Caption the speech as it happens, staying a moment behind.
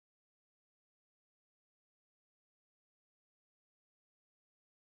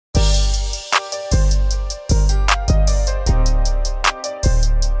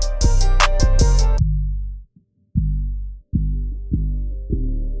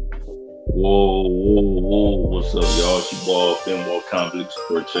Whoa, whoa, whoa. What's up, y'all? It's your boy, Ben More Conflict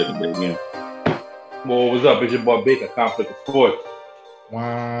Sport. Check it back in. Whoa, what's up? It's your boy Baker, Conflict of Sports.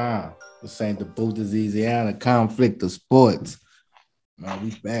 Wow. This ain't the Louisiana Conflict of Sports. Man, we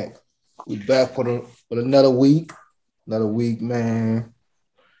back. We back for another week. Another week, man.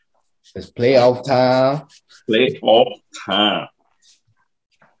 It's playoff time. Playoff time.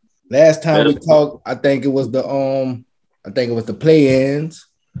 Last time we talked, I think it was the play-ins.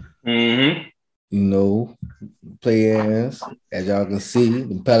 Mm-hmm. You know, play-ins. As y'all can see,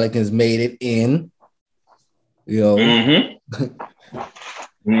 the Pelicans made it in. You know,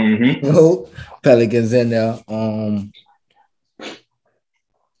 Mm-hmm. you know, Pelicans in there.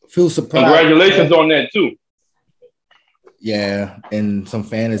 Feel surprised. Congratulations on that too. Yeah, in some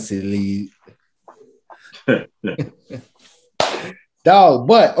fantasy league. Dog,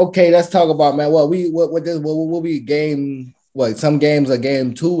 but okay, let's talk about, man. What we game? What, some games are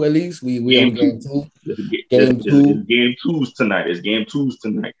game 2 at least. We game on two. Game 2. It's game twos tonight. It's game twos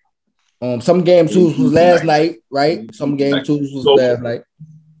tonight. Some game 2s was last night, right? Some game 2s was last night.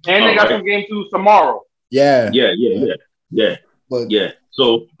 And they got some game 2s tomorrow. Yeah. But yeah.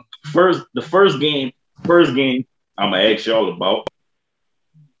 So the first game I'm gonna ask y'all about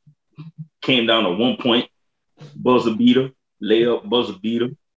came down to 1 point, buzzer beater, layup, buzzer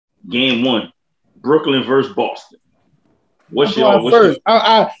beater. Game 1, Brooklyn versus Boston. What's first?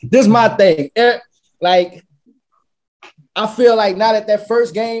 This is my thing. Like, I feel like now that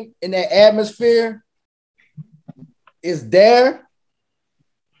first game in that atmosphere is there,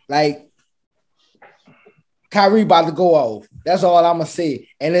 like Kyrie about to go off. That's all I'm gonna say.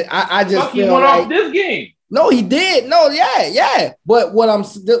 And I just feel he went like off this game. No, he did. No, yeah. But what I'm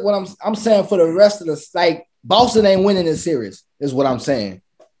saying for the rest of the, like, Boston ain't winning this series, is what I'm saying.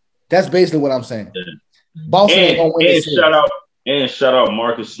 That's basically what I'm saying. Boston ain't gonna win this series. Shout out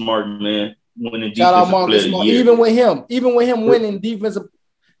Marcus Smart, man. Winning shout out defensive Marcus player Smart. of the year. Even with him winning defensive,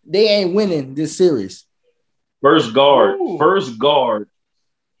 they ain't winning this series. First guard to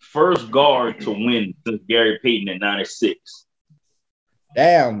win since Gary Payton in '96.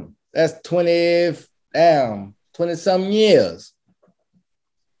 Damn, that's 20-something years.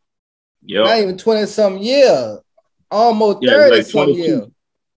 Yep. Not even 20-something years. Almost 30-something years.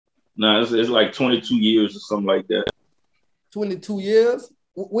 No, it's like 22 years or something like that. 22 years?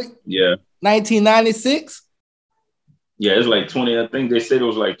 Yeah. 1996? Yeah, it's like 20. I think they said it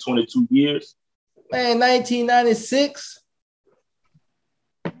was like 22 years. Man, 1996?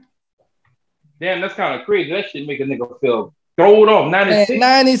 Damn, that's kind of crazy. That shit make a nigga feel throw it off. 96.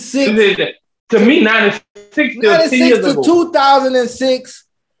 Man, 96. To me, 96 to 2006.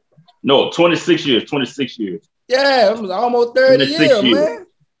 No, 26 years. 26 years. Yeah, it was almost 30 years, man.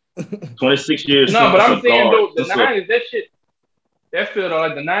 26 years. No, but I'm saying though, the 90s, that shit, that feel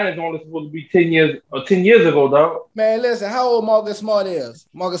like the 90s only supposed to be 10 years ago, dog. Man, listen, how old Marcus Smart is?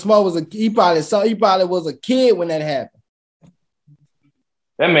 Marcus Smart was he probably was a kid when that happened.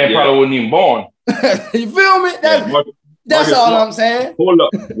 That man probably wasn't even born. You feel me? That's all I'm saying. Hold up,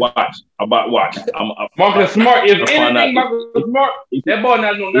 watch. Marcus Smart, if anything, Marcus Smart, that boy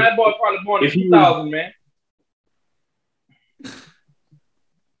that boy probably born in 2000, man.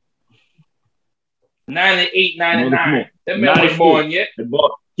 98, 99. That man wasn't born yet.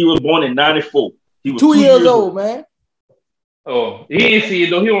 He was born in 94. He was 2 years old, man. Oh, he didn't see it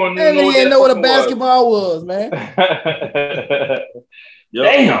though. He didn't know what a basketball was, man.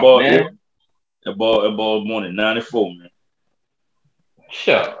 Damn, man. That ball was born in 94, man.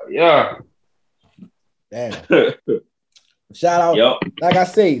 Sure, yeah. Damn. Shout out. Yep. Like I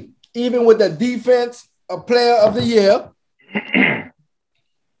say, even with the defense of player of the year,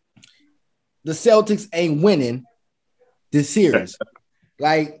 the Celtics ain't winning this series.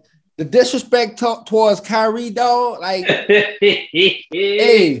 Like, the disrespect towards Kyrie, dog, like,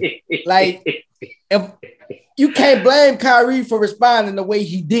 hey, like, if you can't blame Kyrie for responding the way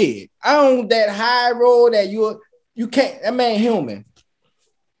he did. I own that high road that you can't, that man human.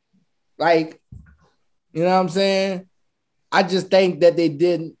 Like, you know what I'm saying? I just think that they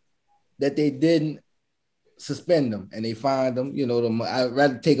didn't suspend them and they fined them. You know, I'd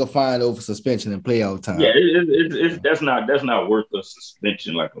rather take a fine over suspension and playoff time. Yeah, that's not worth a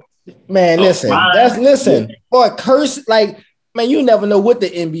suspension. Like man, listen. Boy, curse, like, man, you never know what the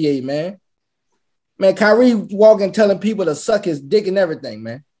NBA, man. Man, Kyrie walking telling people to suck his dick and everything,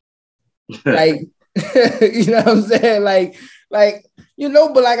 man. Like, you know what I'm saying? Like, you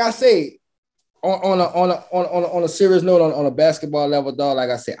know, but like I say, on a serious note, on a basketball level, dog,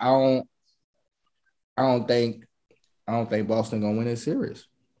 like I said, I don't think Boston gonna win this series.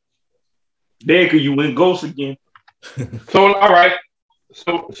 There, could you win ghosts again? So all right.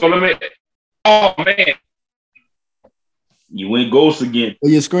 So let me Oh man, you went ghost again.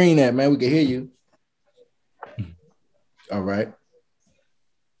 Where your screen at, man? We can hear you. All right.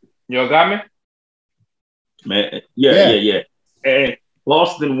 Y'all got me? Man, yeah. And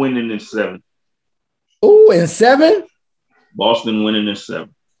Boston winning in 7. Oh, in 7? Boston winning in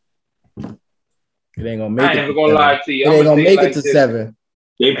 7. It ain't gonna make it. I ain't even gonna lie to you. It ain't gonna make it to 7.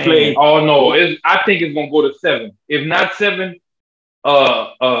 They play. Oh no, I think it's gonna go to 7. If not 7,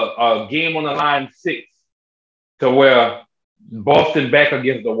 a game on the line 6, to where Boston back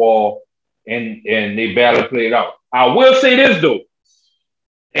against the wall and they barely play it out. I will say this though,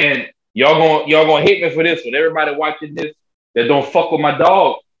 and y'all gonna hate me for this one. Everybody watching this that don't fuck with my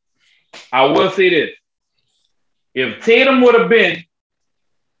dog. I will say this: if Tatum would have been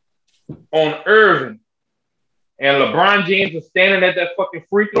on Irving and LeBron James was standing at that fucking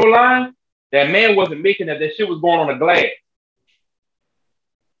free throw line, that man wasn't making that. That shit was going on the glass.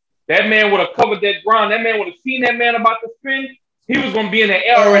 That man would have covered that ground. That man would have seen that man about to spin. He was going to be in the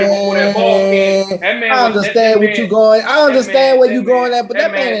air already before that ball came. That man I understand what you're going. I understand where you're going at, but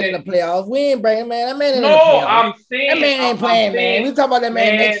that man ain't in the playoffs. We ain't bringing, man. That man ain't in the playoffs. No, I'm saying that man ain't playing, man. We talk about that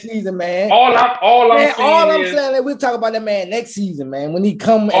man next season, man. All I'm saying is we talk about that man next season, man. When he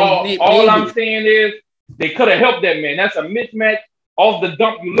come all I'm saying is they could have helped that man. That's a mismatch off the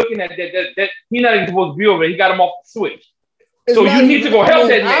dump. You're looking at that he's not even supposed to be over. He got him off the switch. So you need to go help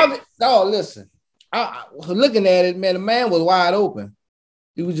that man. No, listen. I looking at it, man. The man was wide open.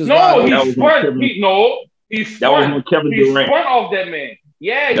 He was just he spun. He spun off that man.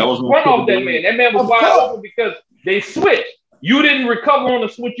 Yeah, he spun off that man. That man was wide open because they switched. You didn't recover on the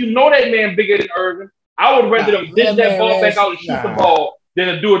switch. You know that man bigger than Irvin. I would rather them dish that ball back out and shoot the ball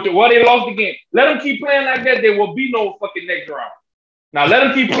than to do it. Well, they lost the game. Let them keep playing like that. There will be no fucking next round. Now let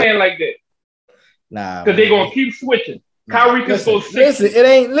them keep playing like that. Because they're gonna keep switching. Kyrie can go 6. Listen, it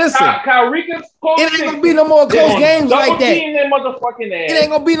ain't Kyrie can go 6. It ain't gonna be no more close games like that. It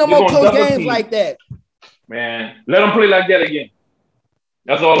ain't gonna be no more close games like that. Man, let them play like that again.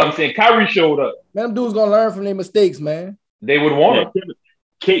 That's all I'm saying. Kyrie showed up. Man, them dudes gonna learn from their mistakes, man. They would want it.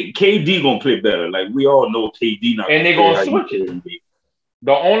 KD gonna play better. Like we all know, KD not. And they gonna switch it.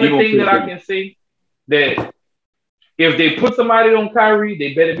 The only thing that I can say that if they put somebody on Kyrie,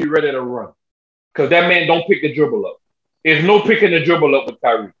 they better be ready to run. Because that man don't pick the dribble up. There's no picking the dribble up with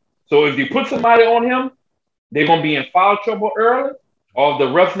Kyrie. So if you put somebody on him, they're going to be in foul trouble early. Or if the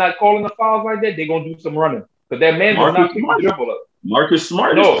ref's not calling the fouls like that, they're going to do some running. Because that man does not pick the dribble up. Marcus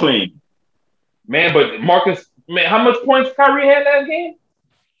Smart is playing. Man, but how much points Kyrie had last game?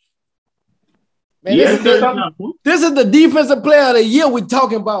 Man, this is the defensive player of the year we're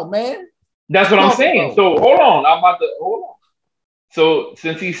talking about, man. That's what I'm saying. So hold on. Hold on. So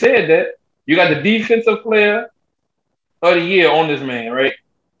since he said that, you got the defensive player of the year on this man, right?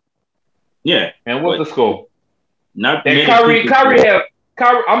 Yeah. And what's the score? Not and Kyrie had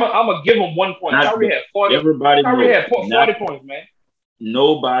I'm gonna give him 1 point. Kyrie had 40. Kyrie had 40 points, man.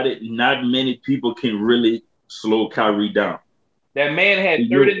 Not many people can really slow Kyrie down. That man had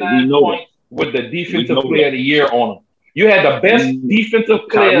 39 points with the defensive player of the year on him. You had the best defensive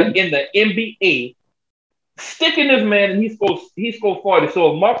player in the NBA sticking this man, and he scored 40.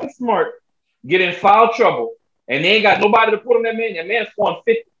 So if Marcus Smart get in foul trouble and they ain't got nobody to put on that man's scoring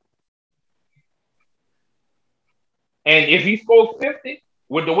 50. And if he scores 50,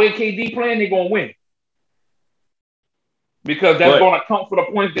 with the way KD playing, they're going to win. Because that's going to count for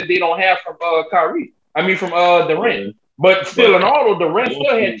the points that they don't have from Kyrie. I mean, from Durant. But still, in all, Durant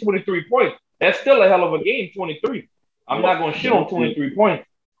still had 23 points. That's still a hell of a game, 23. I'm not going to shit on 23 points.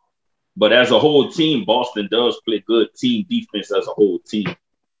 But as a whole team, Boston does play good team defense as a whole team.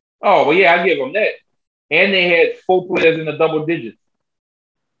 Oh, well, yeah, I give them that. And they had 4 players in the double digits.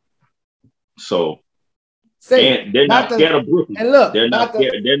 So, they're not scared of Brooklyn. And look, they're not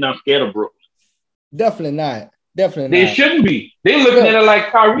scared of Brooklyn. Definitely not. They shouldn't be. They looking at it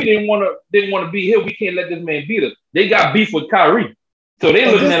like Kyrie didn't want to be here. We can't let this man beat us. They got beef with Kyrie. So they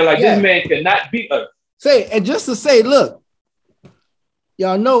looking at it like this man cannot beat us. And just to say, look,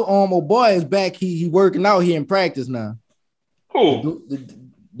 y'all know old boy is back. He working out here in practice now. Who?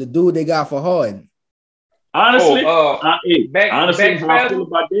 The dude they got for Harden. Honestly, honestly, how I feel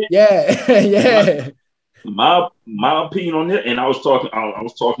about that. Yeah. My opinion on it, and I was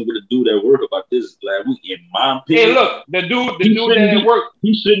talking with a dude at work about this last week. In my opinion, hey, look, the dude that at work,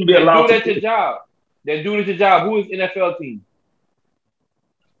 he shouldn't be allowed to. That your job. That dude at your job. Who is NFL team?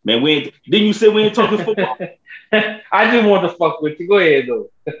 Man, didn't you say we ain't talking football? I just want to fuck with you. Go ahead though.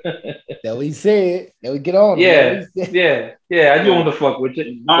 That what he said. That we get on. Yeah. I just want to fuck with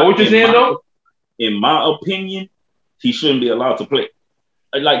you. What you saying though? In my opinion, he shouldn't be allowed to play.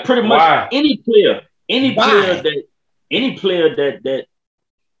 Like pretty much any player that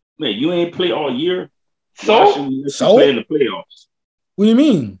man, you ain't play all year. Why should we play in the playoffs? What do you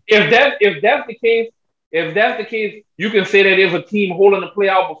mean? If that's the case, you can say that if a team holding the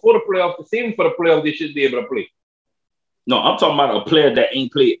playoff before the playoffs, the same for the playoffs, they should be able to play. No, I'm talking about a player that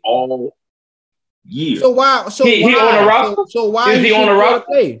ain't played all year. So why? He on a roster? So why is he on a roster?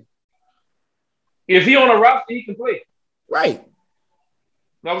 Play? If he on a roster, he can play. Right.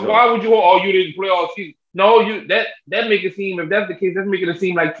 Now, why would you? Oh, you didn't play all season. No, that make it seem. If that's the case, that's making it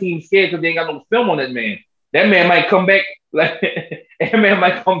seem like teams scared because they ain't got no film on that man. That man might come back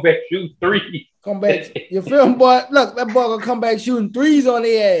shooting threes. Come back. You feel me, boy? Look, that boy gonna come back shooting threes on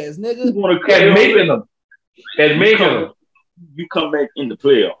their ass, nigga. And making them. You come back in the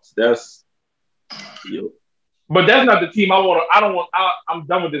playoffs. That's But that's not the team I want to. I'm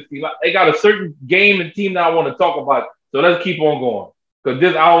done with this team. They got a certain game and team that I want to talk about. So let's keep on going.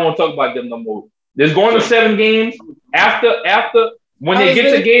 Because I don't want to talk about them no more. There's going to 7 games. After when they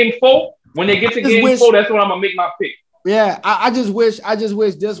get to game 4, that's when I'm gonna make my pick. Yeah, I just wish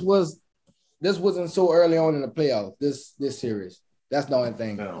this wasn't so early on in the playoffs. This series. That's the only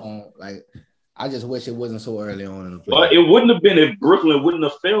thing. Like, I just wish it wasn't so early on in the playoffs. But it wouldn't have been if Brooklyn wouldn't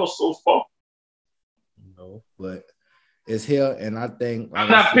have failed so far. No, but it's here, and I think I'm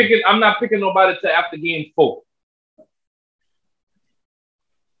not picking nobody till after game 4.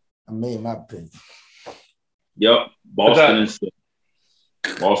 I made my pick. Yep, Boston and 7.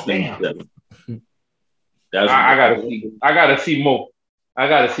 Boston and 7. I gotta see more.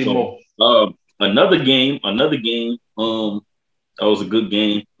 Another game. That was a good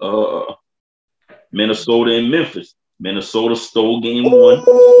game. Minnesota and Memphis. Minnesota stole game 1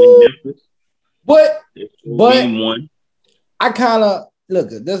 in Memphis. But game 1. I kind of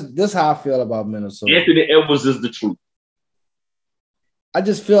look at this. This is how I feel about Minnesota. Anthony Edwards is the truth. I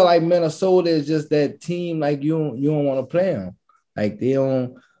just feel like Minnesota is just that team. Like you don't want to play them. Like they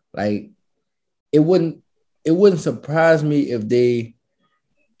don't like. It wouldn't surprise me if they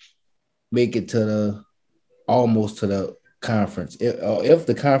make it to almost to the conference, if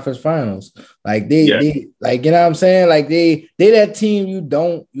the conference finals. Like they like, you know what I'm saying? Like they that team you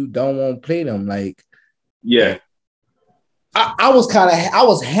don't want to play them. Like I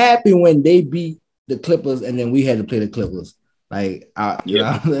was happy when they beat the Clippers and then we had to play the Clippers. Like you know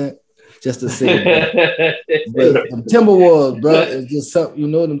what I'm saying? Just to say that. But them Timberwolves, bro, it's just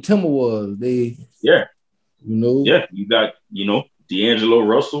something, them Timberwolves. You got, D'Angelo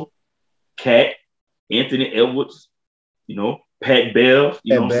Russell, Cat, Anthony Edwards, Pat Bev,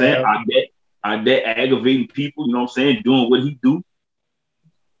 you know what I'm saying? I bet aggravating people, you know what I'm saying, doing what he do.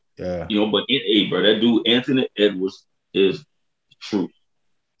 Yeah. But bro, that dude Anthony Edwards is true.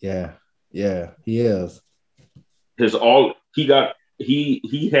 Yeah, he is.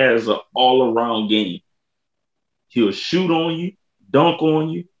 He has an all-around game. He'll shoot on you, dunk on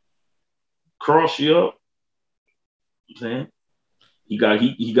you, cross you up. You know what I'm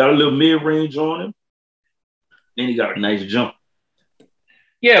saying? He got a little mid-range on him, and he got a nice jump.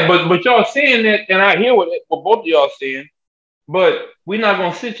 Yeah, but y'all saying that, and I hear what both of y'all saying, but we're not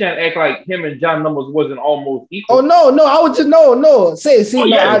gonna sit here and act like him and John numbers wasn't almost equal. Oh no, I was just no.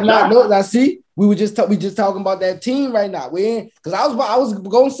 See, we were just talking about that team right now. We ain't, because I was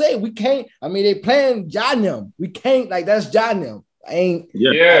gonna say we can't. I mean, they playing John them. We can't, like, that's John them. Like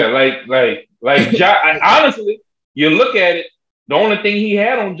John. Honestly, you look at it. The only thing he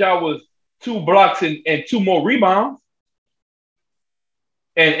had on Ja was 2 blocks and 2 more rebounds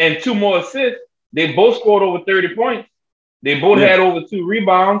and 2 more assists. They both scored over 30 points. They both had over 2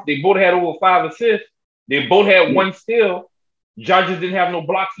 rebounds. They both had over 5 assists. They both had 1 steal. Ja just didn't have no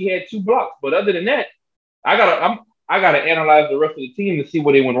blocks. He had 2 blocks. But other than that, I gotta analyze the rest of the team to see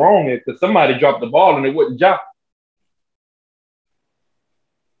where they went wrong there, because somebody dropped the ball and it wasn't Ja.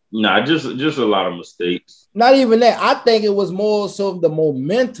 Nah, just a lot of mistakes. Not even that. I think it was more so the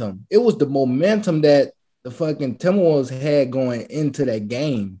momentum. It was the momentum that the fucking Timberwolves had going into that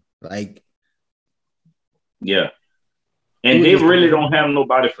game. Like, yeah. And they really don't have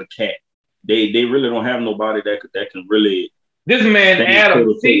nobody for Cat. They really don't have nobody that can really. This man,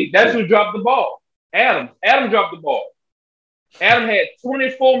 Adam, that's who dropped the ball. Adam dropped the ball. Adam had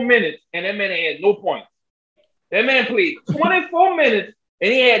 24 minutes, and that man had no points. That man played 24 minutes,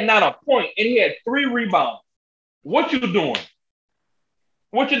 and he had not a point, and he had 3 rebounds. What you doing?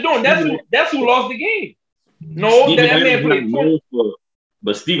 That's who lost the game. No, Steven that man played 20.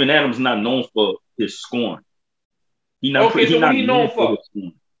 But Steven Adams not known for his scoring. What he known for?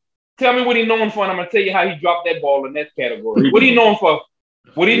 Tell me what he known for, and I'm gonna tell you how he dropped that ball in that category. What he known for?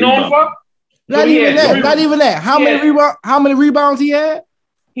 Not even that. How many rebounds he had?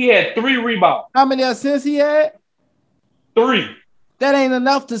 He had 3 rebounds. How many assists he had? 3. That ain't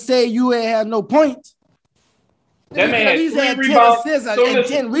enough to say you ain't had no points. That man at least had 3 10 rebounds. assists and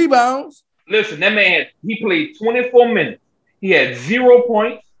 10 rebounds. Listen, that man he played 24 minutes. He had 0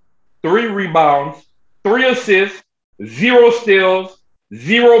 points, 3 rebounds, 3 assists, 0 steals,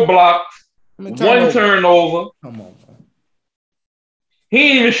 0 blocks, 1 turnover. Come on, man. He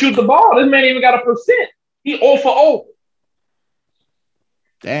didn't even shoot the ball. This man even got a percent. He 0 for 0.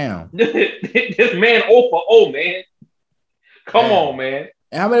 Damn. This man 0 for 0, man. Come on, man.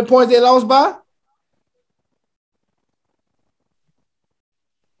 And how many points they lost by?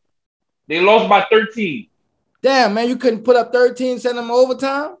 They lost by 13. Damn, man, you couldn't put up 13, send them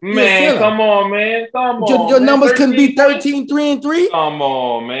overtime? Man, come on, man. Come on. Your numbers couldn't be 13, 3 and 3? Come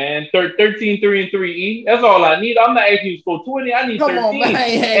on, man. 13, 3 and 3, E. That's all I need. I'm not asking you to score 20. I need 13. Come on, man.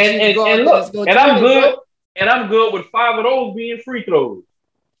 And look, and I'm good. And I'm good with 5 of those being free throws.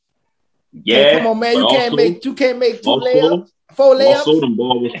 Yeah. Come on, man. You can't make 2 layups, 4 layups. Also, the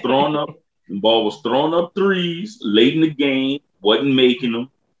ball was throwing up. The ball was throwing up threes late in the game. Wasn't making them.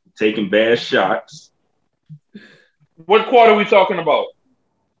 Taking bad shots. What quarter are we talking about?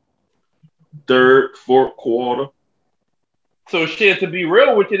 3rd, 4th quarter. So shit, to be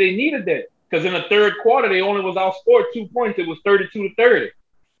real with you, they needed that. Because in the 3rd quarter, they only was outscored 2 points. It was 32-30.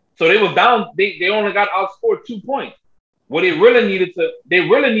 So they was down, they only got outscored 2 points. What they really needed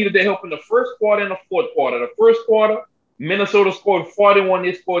to help in the 1st quarter and the 4th quarter. The 1st quarter, Minnesota scored 41,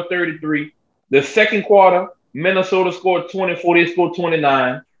 they scored 33. The 2nd quarter, Minnesota scored 24, they scored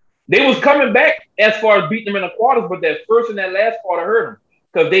 29. They was coming back as far as beating them in the quarters, but that 1st and that last quarter hurt them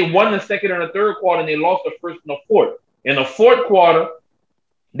because they won the 2nd and the 3rd quarter and they lost the 1st and the 4th. In the 4th quarter,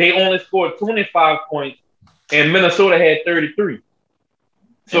 they only scored 25 points and Minnesota had 33.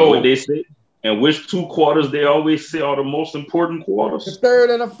 So and what they say, and which 2 quarters they always say are the most important quarters? The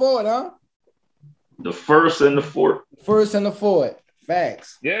 3rd and the 4th, huh? The 1st and the 4th. 1st and the 4th.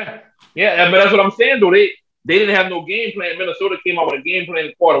 Facts. Yeah, but that's what I'm saying though. They didn't have no game plan. Minnesota came out with a game plan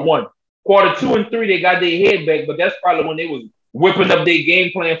in quarter 1. Quarter 2 and 3, they got their head back, but that's probably when they was whipping up their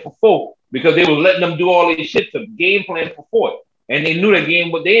game plan for 4 because they was letting them do all this shit to game plan for 4. And they knew the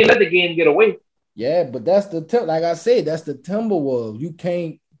game, but they didn't let the game get away. Yeah, but that's like I said, that's the Timberwolves. You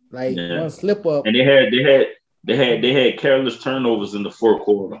can't one slip up. And they had careless turnovers in the 4th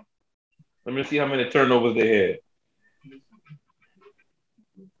quarter. Let me see how many turnovers they had.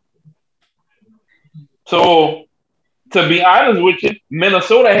 So, to be honest with you,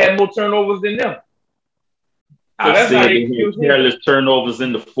 Minnesota had more turnovers than them. So I said they had careless turnovers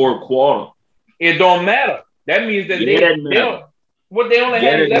in the 4th quarter. It don't matter. That means that they only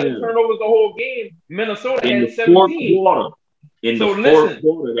had 11 turnovers the whole game. Minnesota had 17. 4th quarter. In the 4th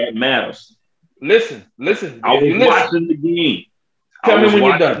quarter, that matters. Listen. I was watching the game. Tell me when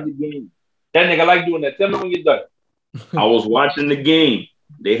you're done. That nigga like doing that. Tell me when you're done. I was watching the game.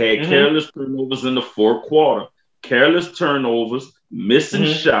 They had careless turnovers in the 4th quarter. Careless turnovers, missing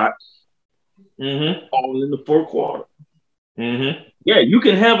shots, all in the 4th quarter. Yeah, you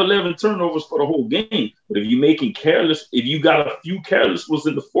can have 11 turnovers for the whole game, but if you're making careless, if you got a few careless was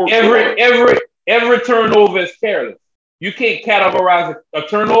in the 4th quarter. Every turnover is careless. You can't categorize a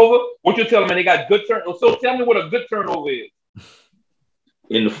turnover. What you're telling me, they got good turnovers. So tell me what a good turnover is.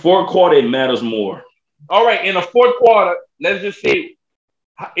 In the 4th quarter, it matters more. All right, in the 4th quarter, let's just say,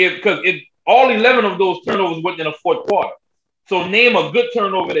 because all 11 of those turnovers went in the 4th quarter. So name a good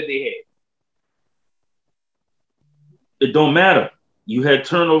turnover that they had. It don't matter. You had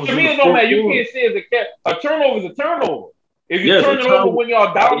turnovers. To me, it don't matter. You can't say a turnover is a turnover. If you turn it over when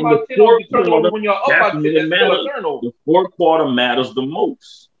y'all down by 10, or you turn it over when y'all up by 10, that's still a turnover. The 4th quarter matters the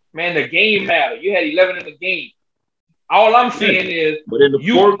most. Man, the game mattered. You had 11 in the game. All I'm saying is, but in the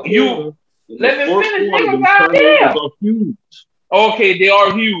 4th quarter, let me finish. Nigga, goddamn. Huge. Okay, they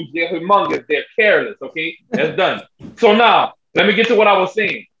are huge. They're humongous. They're careless. Okay, that's done. So now, let me get to what I was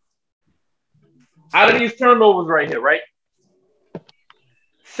saying. Out of these turnovers right here, right?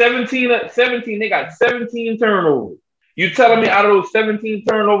 17, they got 17 turnovers. You telling me out of those 17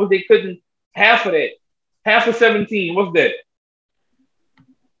 turnovers, they couldn't, half of 17, what's that?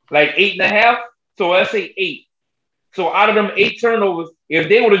 Like 8.5? So let's say 8. So out of them 8 turnovers, if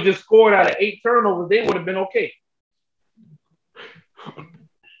they would have just scored out of 8 turnovers, they would have been okay.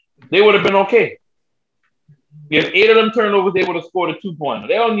 They would have been okay. If 8 of them turnovers, they would have scored a 2-pointer.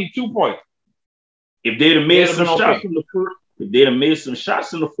 They only need 2 points. If they'd have made some shots in the first, if they'd have made some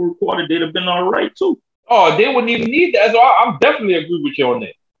shots in the 4th quarter, they'd have been all right too. Oh, they wouldn't even need that. So I definitely agree with you on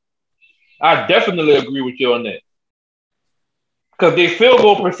that. I definitely agree with you on that. Because their field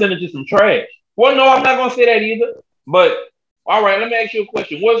goal percentage is some trash. Well, no, I'm not gonna say that either. But All right, let me ask you a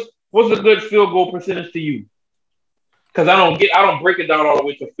question. What's a good field goal percentage to you? Because I don't break it down all the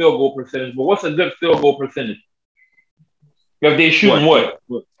way to field goal percentage, but what's a good field goal percentage? If they shooting what?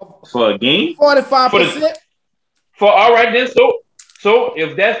 For a game? 45%. All right then. So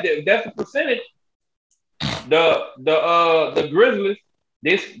if that's the percentage, the Grizzlies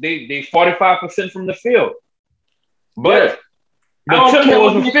they 45% from the field. But the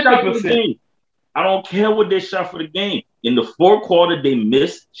Timberwolves was 50%. I don't care what they shot for the game. In the fourth quarter, they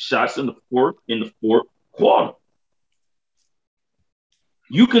missed shots in the fourth quarter.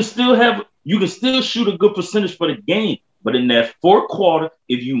 You can still shoot a good percentage for the game, but in that fourth quarter,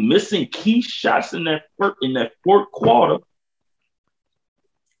 if you missing key shots in that fourth quarter,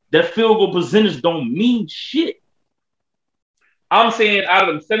 that field goal percentage don't mean shit. I'm saying out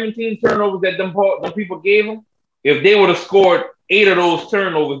of the 17 turnovers that them people gave them, if they would have scored 8 of those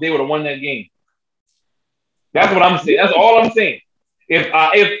turnovers, they would have won that game. That's what I'm saying. That's all I'm saying.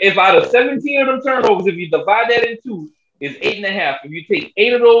 If out of 17 of them turnovers, if you divide that in two, it's 8.5. If you take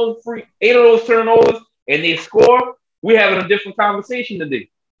 8 of those turnovers and they score, we're having a different conversation today.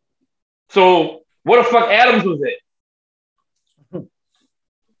 So what the fuck Adams was at?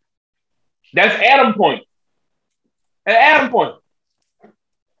 That's Adam point. At Adam point.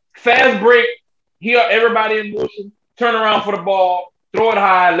 Fast break, here everybody in motion, turn around for the ball, throw it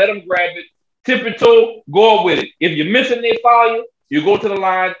high, let them grab it, tip it toe, go up with it. If you're missing, they foul you, you go to the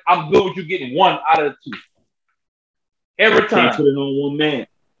line. I'm good with you getting 1 out of the 2. Every time. Can't put it on one man.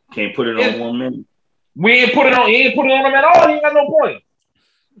 Can't put it on one man. He ain't put it on him at all. He ain't got no point.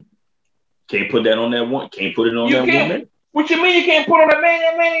 Can't put that on that one. Can't put it on that one man. What you mean you can't put on that man?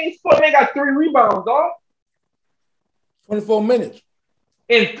 That man ain't scored. They got 3 rebounds, dog. 24 minutes.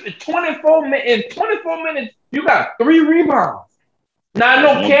 In 24 minutes, you got 3 rebounds. Now I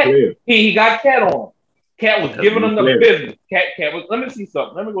know Cat. He got Cat on. Cat was giving him the business. Cat was. Let me see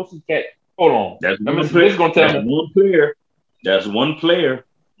something. Let me go see Cat. Hold on. That's one player. That's one player.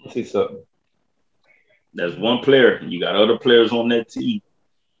 Let's see something. That's one player. You got other players on that team.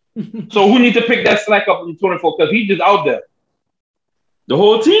 So who needs to pick that slack up in 24? Because he's just out there. The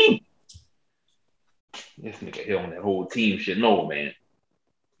whole team. This nigga hit on that whole team shit. No, man.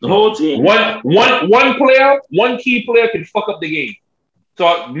 The whole team. One player, one key player can fuck up the game. So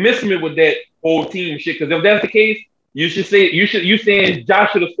I miss me with that whole team shit. Because if that's the case, you saying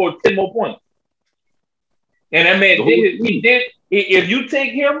Josh should have scored 10 more points. And that man did. If you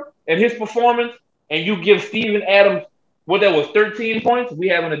take him and his performance and you give Steven Adams what that was 13 points, we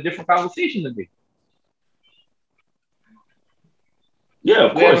having a different conversation today. Yeah,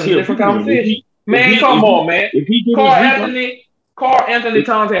 of course. Different conversation. Man, come on, man. Carl Anthony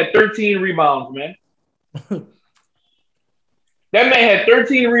Towns had 13 rebounds, man. That man had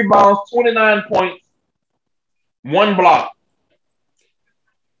 13 rebounds, 29 points, 1 block.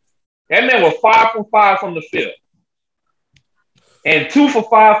 That man was 5 for 5 from the field. And 2 for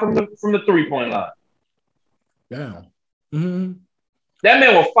 5 from the 3-point line. Damn. Mm-hmm. That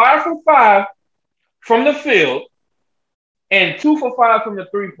man was 5 for 5 from the field and 2 for 5 from the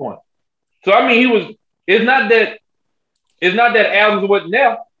 3-point. So I mean, it's not that Adams wasn't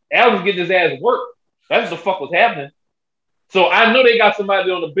there. Adams getting his ass worked. That's what the fuck was happening. So I know they got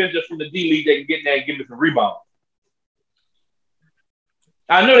somebody on the bench just from the D League that can get in there and give me some rebounds.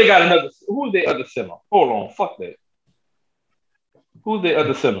 I know they got another. Who's their other center? Hold on, fuck that. Who's their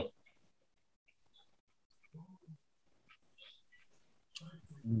other center?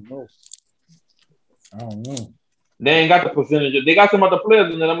 I don't know. They ain't got the percentage. They got some other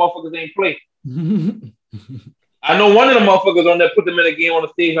players, and the motherfuckers ain't play. I know one of the motherfuckers on there put them in a game on a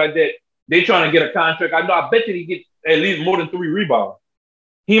stage like that. They trying to get a contract. I bet you he get at least more than 3 rebounds.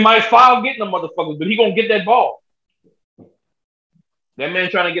 He might foul getting them motherfuckers, but he gonna get that ball. That man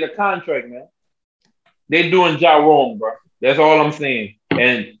trying to get a contract, man. They doing Ja wrong, bro. That's all I'm saying.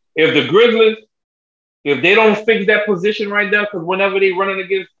 And if the Grizzlies, if they don't fix that position right there, because whenever they running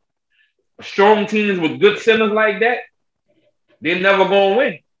against strong teams with good centers like that, they're never gonna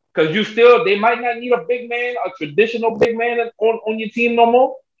win. Because they might not need a big man, a traditional big man on your team no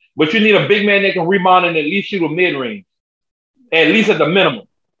more, but you need a big man that can rebound and at least shoot a mid-range, at least at the minimum.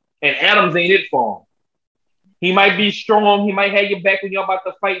 And Adams ain't it for him. He might be strong. He might have your back when you're about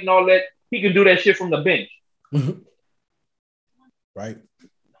to fight and all that. He can do that shit from the bench. Right.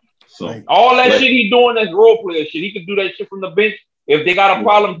 So all that shit he doing, that's role player shit. He can do that shit from the bench. If they got a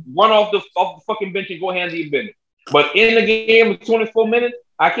problem, run off the fucking bench and go handle your business. But in the game of 24 minutes,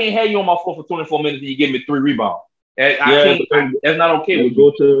 I can't have you on my floor for 24 minutes and you give me 3 rebounds. That's not okay.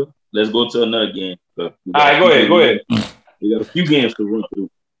 Let's go to another game. All right, go ahead. We got a few games to run through.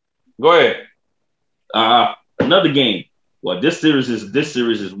 Go ahead. Another game. Well, this series is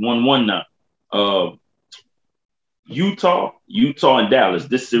 1-1 now. Utah, and Dallas.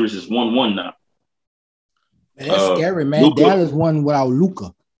 This series is 1-1 now. Man, that's scary, man. Luka, Dallas won without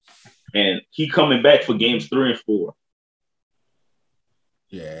Luka. And he coming back for games 3 and 4.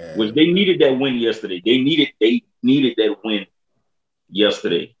 Yeah. Which they needed that win yesterday. They needed that win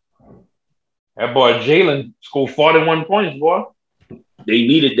yesterday. That boy Jalen scored 41 points, boy. They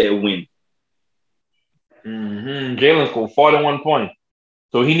needed that win. Jalen scored 41 points.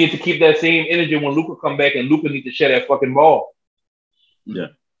 So he needs to keep that same energy when Luka come back, and Luka needs to share that fucking ball. Yeah.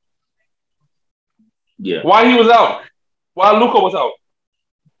 Yeah. Why he was out? Why Luka was out?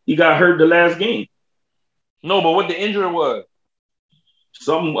 He got hurt the last game. No, but what the injury was?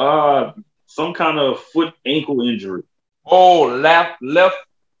 Some kind of foot ankle injury. Oh,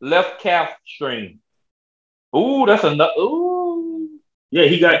 left calf strain. Ooh, that's enough. Ooh. Yeah,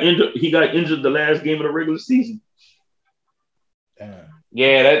 he got injured the last game of the regular season. That's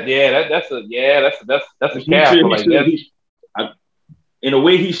a calf. In a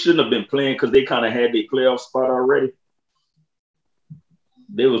way, he shouldn't have been playing because they kind of had their playoff spot already.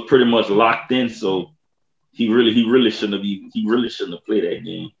 They was pretty much locked in, so he really shouldn't have played that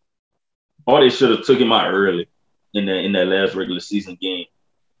game. Or they should have took him out early in that last regular season game.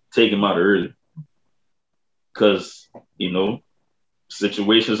 Take him out early. Because,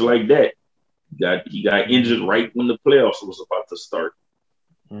 situations like that. He got injured right when the playoffs was about to start.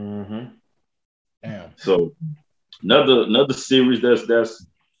 Mm-hmm. Damn. So another series that's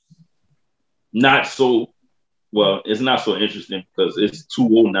not so it's not so interesting because it's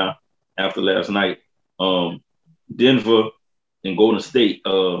 2-0 now after last night. Denver and Golden State,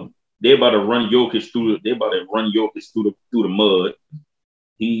 they're about to run Jokic through the mud.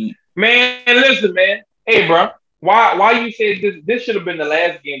 Man, listen, man. Hey, bro. Why you say this should have been the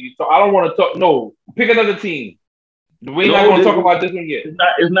last game you talk? I don't want to talk. No, pick another team. We're not going to talk about this one yet.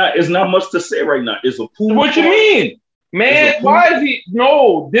 It's not much to say right now. It's a pool. What you mean? Man, why is he?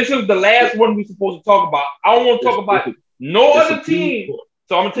 No, this is the last one we're supposed to talk about. I don't want to talk about no other team.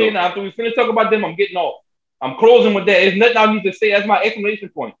 So I'm going to tell you now, after we finish talking about them, I'm getting off. I'm closing with that. There's nothing I need to say. That's my exclamation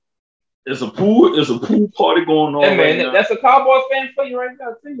point. It's a pool party going on. Hey, man, that's a Cowboys fan for you right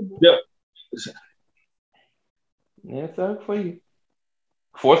now. Yeah. Yeah, it's for you.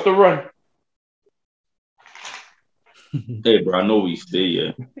 Force the run. Hey, bro, I know we stay,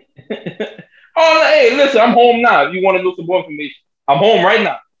 yeah. Hey, listen, I'm home now. If you want to know some more information, I'm home right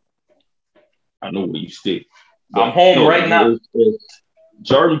now. I know where you stay. I'm home right now.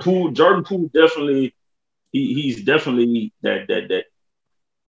 Jordan Poole definitely, he's definitely that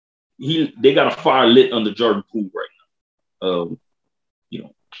they got a fire lit under Jordan Poole right now.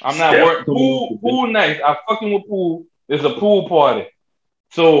 I'm not worried. Poole nice. I'm fucking with Poole. It's a pool party.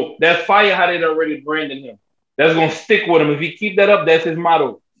 So that's fire how they already branded him. That's gonna stick with him. If he keep that up, that's his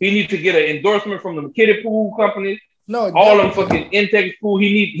motto. He needs to get an endorsement from the McKinney Pool company. No, all them fucking Intex Pool.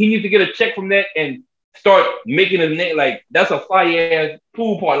 He needs to get a check from that and start making a name. Like that's a fire ass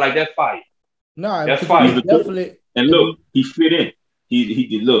pool party. Like that's fire. No, that's fire. Definitely. And look, he fit in. He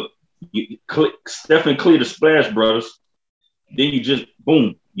did. Look, Stephen clear the Splash Brothers. Then you just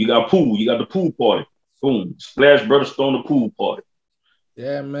boom. You got Pool. You got the pool party. Boom. Splash Brothers throwing the pool party.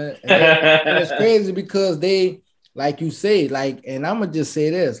 Yeah, man. And it's crazy because they, like you say, and I'm gonna just say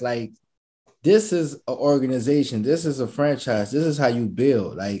this, this is an organization, this is a franchise, this is how you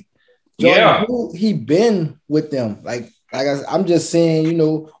build. Jordan Poole, he been with them. I'm just saying,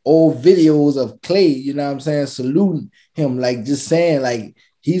 old videos of Clay, you know what I'm saying, saluting him, just saying,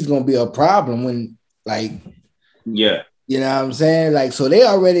 he's gonna be a problem when, yeah. You know what I'm saying? So they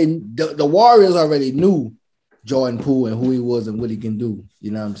already, the Warriors already knew Jordan Poole and who he was and what he can do.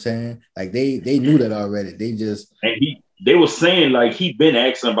 You know what I'm saying? They knew that already. They were saying he been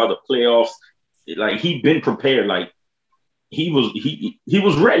asking about the playoffs. He been prepared. He was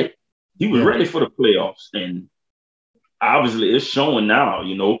ready. He was ready for the playoffs. And obviously it's showing now,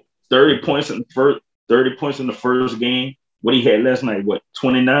 30 points in the first game. What he had last night,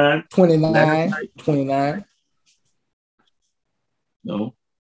 29? 29. No.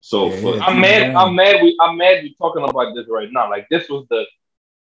 So I'm mad we talking about this right now. This was the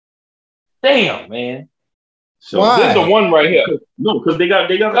damn man. So why? This is the one right here. No, because they got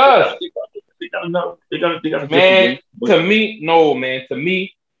man. To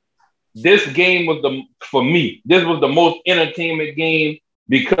me, this game was this was the most entertainment game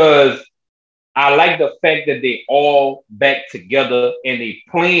because I like the fact that they all back together and they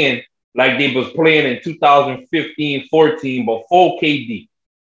playing like they was playing in 2015-14 before KD.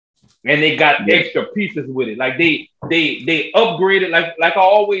 And they got extra pieces with it. They upgraded, like I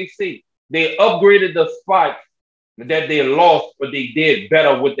always say, they upgraded the spots that they lost, but they did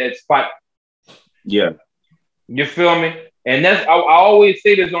better with that spot. Yeah. You feel me? And that's I always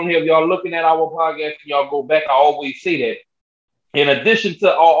say this on here. If y'all looking at our podcast and y'all go back, I always say that. In addition to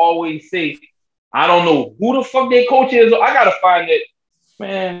I always say, I don't know who the fuck their coach is. I gotta find it,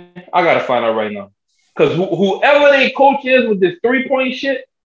 man. I gotta find out right now. Because whoever their coach is with this 3-point shit,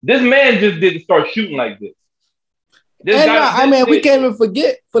 this man just didn't start shooting like this. We can't even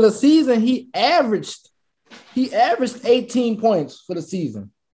forget for the season he averaged 18 points for the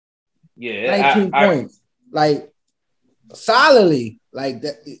season. Yeah, 19 points, like solidly, like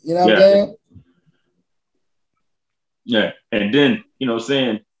that. You know what I'm saying? Yeah, and then what I'm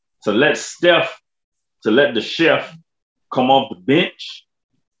saying, to let the chef come off the bench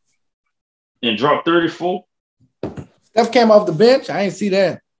and drop 34. Steph came off the bench. I ain't see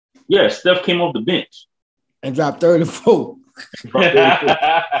that. Yeah, Steph came off the bench and dropped 34.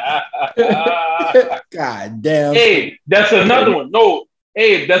 God damn. Hey, that's another one. No,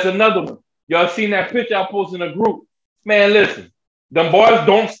 hey, that's another one. Y'all seen that picture I posted in the group? Man, listen, them boys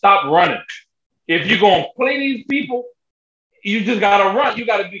don't stop running. If you're gonna play these people, you just gotta run. You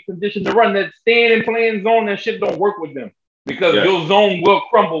gotta be conditioned to run. That staying and playing zone, that shit don't work with them because your zone will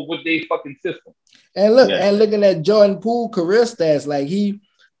crumble with their fucking system. And look, and looking at Jordan Poole career stats, like he,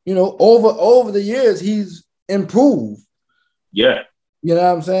 over the years, he's improved. Yeah. You know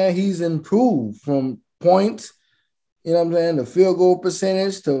what I'm saying? He's improved from points, you know what I'm saying, the field goal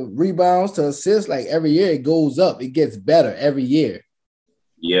percentage to rebounds to assists. Like every year it goes up. It gets better every year.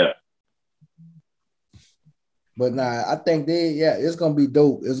 Yeah. But I think it's gonna be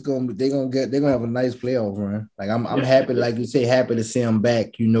dope. They're gonna have a nice playoff run. Like I'm happy, like you say, happy to see them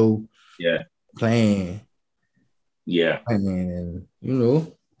back, playing. Yeah. And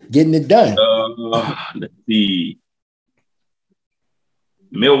getting it done. Let's see.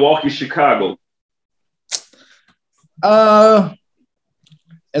 Milwaukee, Chicago.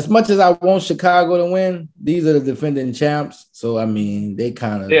 As much as I want Chicago to win, these are the defending champs. So I mean, they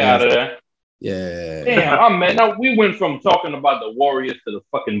kind of out of there. Yeah. Damn, man. Now we went from talking about the Warriors to the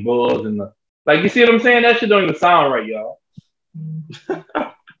fucking Bulls and you see what I'm saying? That shit don't even sound right, y'all.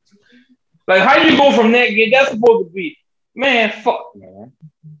 Like, how you go from that game? That's supposed to be, man. Fuck, man.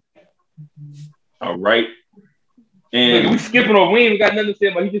 All right. And we skipping over. We ain't got nothing to say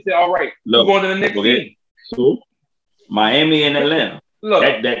about. He just said, "All right, we're going to the next game." So, Miami and Atlanta. Look,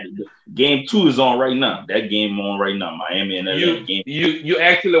 that game 2 is on right now. That game on right now. Miami and Atlanta game. You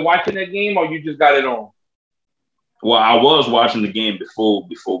actually watching that game, or you just got it on? Well, I was watching the game before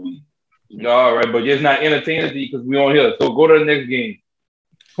we. All right, but it's not entertaining to you because we on here. So go to the next game.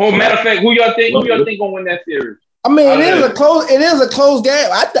 Matter of fact, who y'all think gonna win that series? I mean, it is a close game.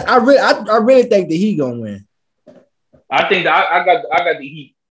 I really think the Heat gonna win. I think that I got the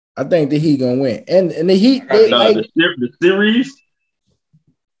Heat. I think the Heat gonna win, and the Heat the series.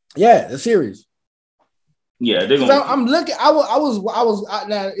 Yeah, the series. Yeah, they're gonna. I'm looking. I was.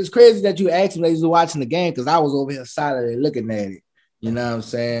 Now it's crazy that you asked me that you were watching the game because I was over here silently looking at it. You know what I'm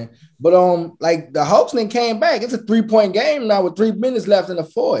saying? But like the Hawks then came back. It's a 3-point game now with 3 minutes left in the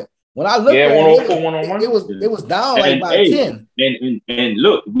fourth. When I looked at it, it was down like by 10. And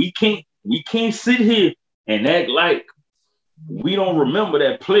look, we can't sit here and act like we don't remember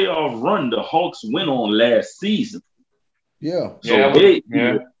that playoff run the Hawks went on last season. Yeah. So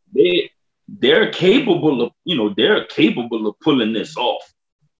they're capable of pulling this off.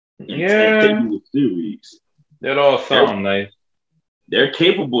 And taking the series. That all sounds nice. They're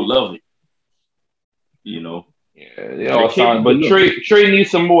capable of it. Yeah, they all sound. But Trey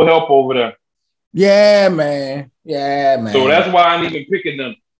needs some more help over there. Yeah, man. So that's why I'm even picking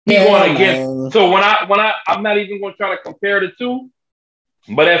them. He going against. So when I'm not even going to try to compare the two.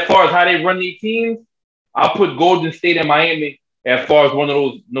 But as far as how they run these teams, I'll put Golden State and Miami as far as one of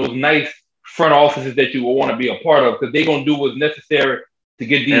those nice front offices that you will want to be a part of because they're gonna do what's necessary to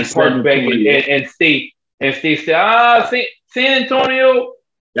get these parts back and stay. San Antonio.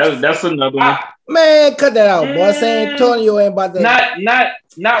 That's another one. Man, cut that out, boy. San Antonio ain't about to.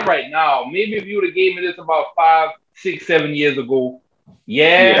 Not right now. Maybe if you would have gave me this about 5, 6, 7 years ago,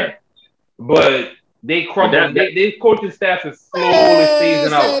 but they crumbled. Their coaching staff is slowly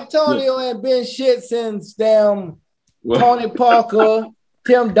phasing out. San Antonio ain't been shit since damn Tony Parker,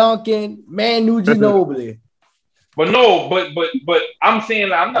 Tim Duncan, Manu Ginobili. But I'm saying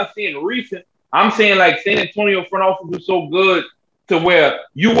like, I'm not saying recent. I'm saying like San Antonio front office was so good to where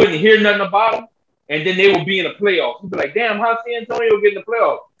you wouldn't hear nothing about them, and then they would be in the playoffs. You'd be like, damn, how San Antonio get in the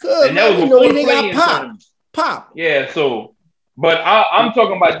playoffs? Good, and that was before they got pop. Yeah, so, but I'm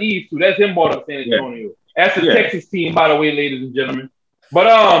talking about these two. That's him bought up San Antonio. That's the Texas team, by the way, ladies and gentlemen.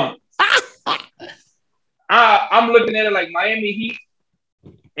 But I'm looking at it like Miami Heat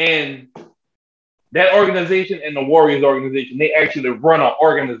and that organization and the Warriors organization. They actually run an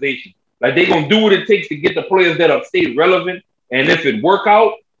organization. Like they're gonna do what it takes to get the players that have stayed relevant. And if it work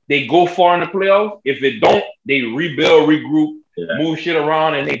out, they go far in the playoffs. If it don't, they rebuild, regroup, move shit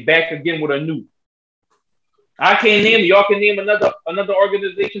around, and they back again with a new. I can't name. Y'all can name another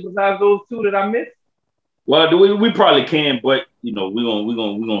organization besides those two that I missed. Well, we probably can, but we're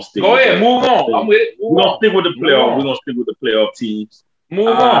gonna stick. Go ahead, move on. I'm with it. We're gonna stick with the playoff. We're gonna stick with the playoff teams. Move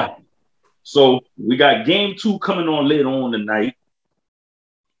on. So we got game 2 coming on later on tonight.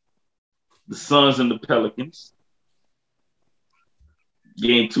 The Suns and the Pelicans.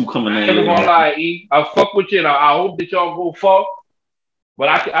 Game 2 coming on. I ain't gonna lie, E. I fuck with you. I hope that y'all go far, but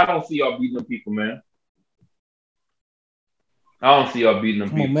I don't see y'all beating them people, man. I don't see y'all beating them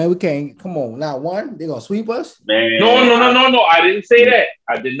people. Come on, man. We can't. Come on. Not one. They gonna sweep us? Man. No. I didn't say that.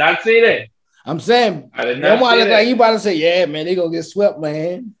 I did not say that. I'm saying. I did not say look that. like you about to say, yeah, man, they gonna get swept,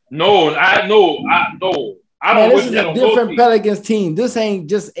 man. No. I know. I don't. This is a different Pelicans team. This ain't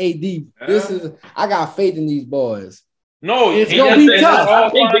just AD. This is. I got faith in these boys. No, it's gonna be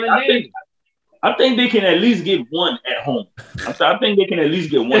tough. I think they can at least get one at home. I think they can at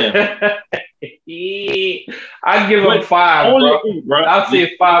least get one at home. I give them 5, bro. I'll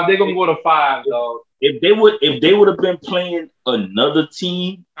say 5. They're gonna go to 5, dog. If they would have been playing another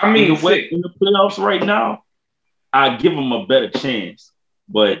team, in the playoffs right now, I'd give them a better chance.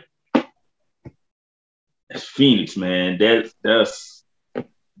 But that's Phoenix, man. That's I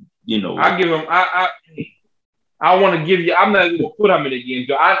give them. I want to give you. I'm not gonna put them in the game.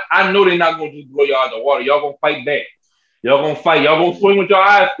 I know they're not gonna just blow y'all out the water. Y'all gonna fight back. Y'all gonna fight. Y'all gonna swing with your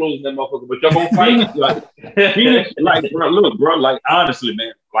eyes closed in that motherfucker, but y'all gonna fight. Phoenix, like, bro, look, bro, like, honestly,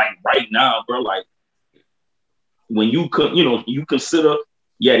 man, like, right now, bro, like, when you consider,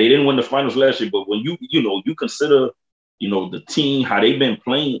 they didn't win the finals last year, but when you consider, the team, how they've been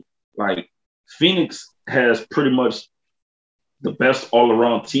playing, like, Phoenix has pretty much the best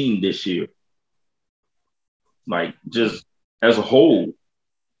all-around team this year. Like, just as a whole,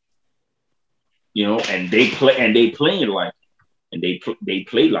 and they play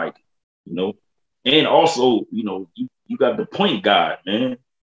like and also, you got the point guard, man,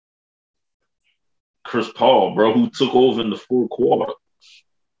 Chris Paul, bro, who took over in the fourth quarter,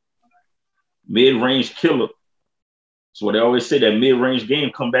 mid-range killer. So what they always say, that mid-range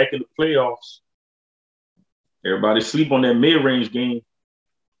game come back in the playoffs. Everybody sleep on that mid-range game,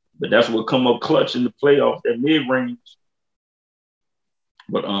 but that's what come up clutch in the playoffs, that mid-range.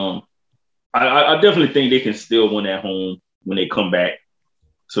 But I definitely think they can still win at home when they come back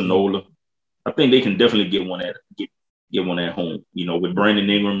to NOLA. I think they can definitely get one at home. With Brandon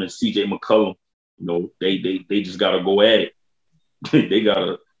Ingram and CJ McCollum, they just gotta go at it. they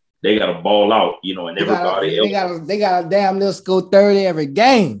gotta ball out, and everybody else. They gotta damn near score 30 every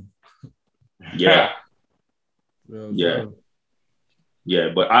game. Yeah. Yeah,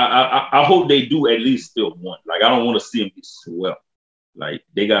 but I hope they do at least still one. Like, I don't want to see them get swept. Like,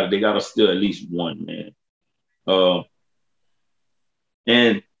 they gotta still at least one, man.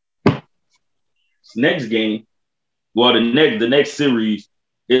 And next game, well, the next series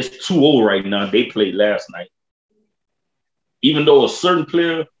is 2-0 right now. They played last night. Even though a certain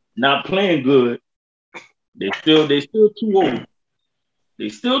player not playing good, they still 2-0. They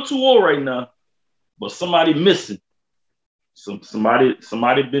still 2-0 right now, but somebody missing.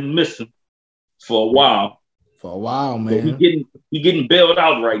 Somebody been missing for a while. For a while, man. So he getting bailed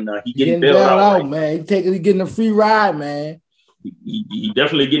out right now. He getting bailed out right man. He getting a free ride, man. He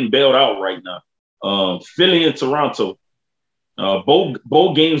definitely getting bailed out right now. Philly and Toronto,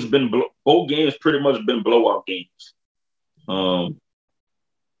 both games pretty much been blowout games. But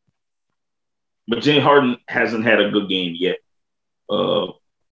James Harden hasn't had a good game yet.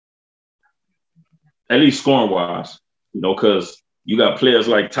 At least scoring wise, because you got players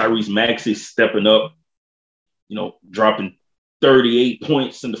like Tyrese Maxey stepping up, dropping 38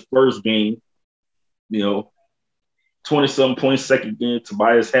 points in the first game, 20-something points second game.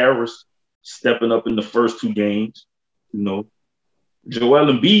 Tobias Harris stepping up in the first 2 games. Joel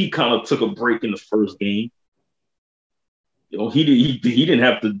Embiid kind of took a break in the first game. He didn't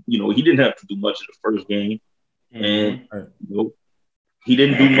have to do much in the first game, and he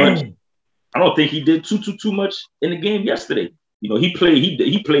didn't do much. I don't think he did too much in the game yesterday. He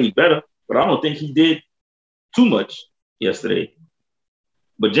played better, but I don't think he did too much yesterday.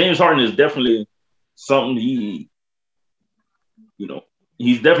 But James Harden is definitely something he's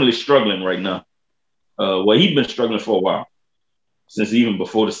definitely struggling right now. Well, he's been struggling for a while, since even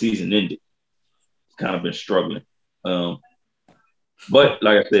before the season ended. He's kind of been struggling. But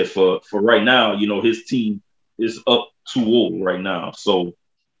like I said, for right now, his team is up 2-0 right now. So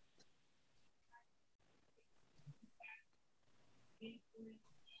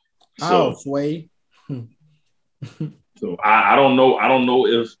Sway. So I don't know. I don't know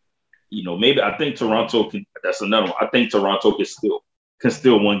if maybe I think Toronto can. That's another one. I think Toronto can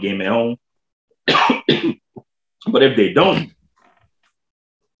still win game at home. But if they don't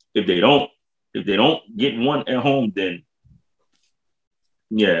get one at home, then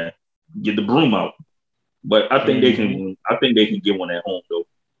yeah, get the broom out. But I think they can. I think they can get one at home though.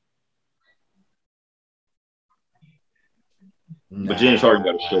 Nah. But James Harden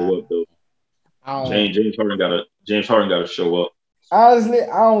got to show up though. James Harden got to show up. Honestly,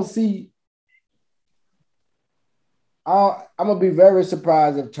 I don't see. I'm gonna be very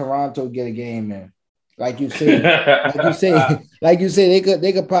surprised if Toronto get a game in. Like you said,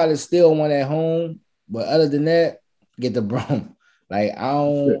 they could probably steal one at home, but other than that, get the broom. Like I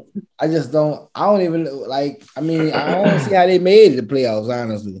don't even like. I mean, I don't see how they made the playoffs.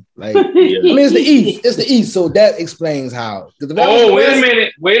 Honestly, like I mean, it's the East, so that explains how. Wait a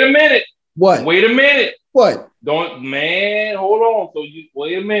minute. What? Wait a minute. What? Hold on. So you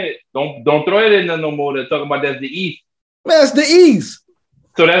wait a minute. Don't throw it in there no more. They're talking about that's the East. Man, that's the East.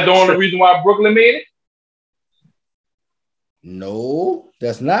 So that's the only reason why Brooklyn made it? No,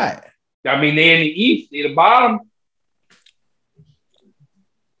 that's not. I mean, they're in the East, they're the bottom.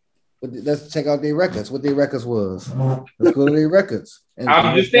 But let's check out their records. What their records was. Let's go to their records.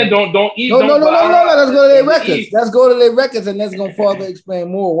 I'm just saying, don't eat. No. Let's go to their records. Let's go to their records, and that's gonna further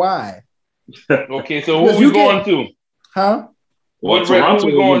explain more why. Okay, so who we going to? Huh? Well, Toronto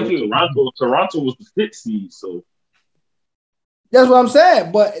we going to? Toronto was the 5th seed, so that's what I'm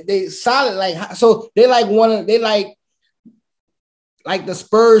saying. But they solid, like so. They like one of like the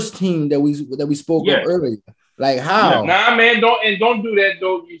Spurs team that we spoke of earlier. Like how? Nah, man, don't do that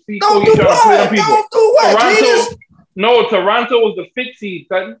though. You see, don't do what? Don't do what? Toronto was the 5th seed,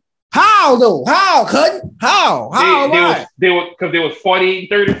 Cutting. How though? How, Cutting? How? They was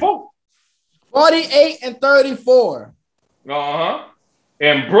 48-34. 48-34.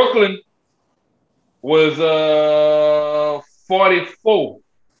 And Brooklyn was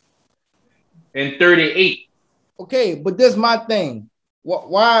 44-38. Okay, but this is my thing.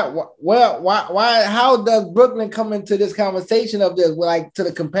 Why? How does Brooklyn come into this conversation of this? Like to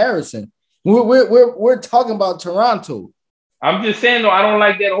the comparison, we're talking about Toronto. I'm just saying though, I don't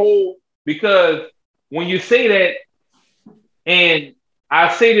like that whole because when you say that, and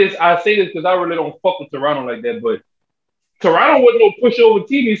I say this because I really don't fuck with Toronto like that, but Toronto wasn't no pushover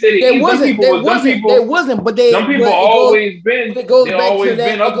team. You said they wasn't, but some people always been. It goes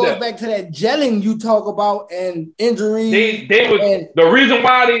back to that gelling you talk about and injuries. They was the reason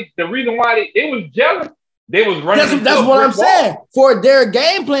why they was gelling. They was running. That's what I'm saying. For their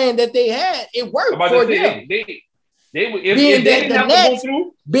game plan that they had, it worked for them. Being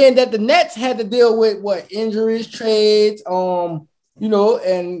that the Nets had to deal with what injuries, trades, and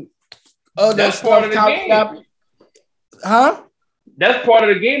other that's stuff. Part of the game. Huh? That's part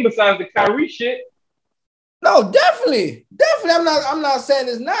of the game besides the Kyrie shit. No, definitely. I'm not saying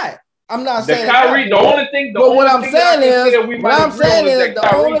it's not. I'm not saying the Kyrie. The only thing. But what I'm saying is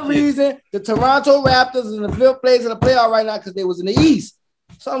the only reason the Toronto Raptors in the 5th place in the playoff right now because they was in the East.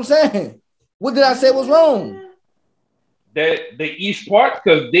 So I'm saying, what did I say was wrong? That the East part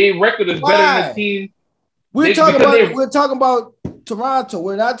because their record is better than the team. We're talking about Toronto.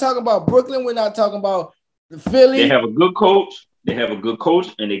 We're not talking about Brooklyn. We're not talking about Philly. They have a good coach.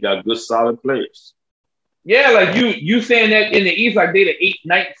 And they got good solid players. Yeah, like you saying that in the East, like they the 8th,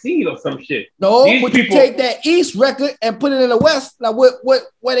 9th seed or some shit. No, but you take that East record and put it in the West. Now, where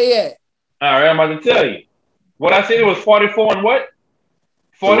they at? All right, I'm about to tell you. What I said it was 44 and what?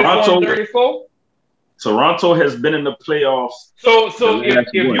 44 and 34. Toronto has been in the playoffs. So if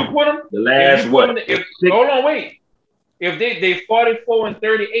you put them, the last hold on, wait. If they 44 and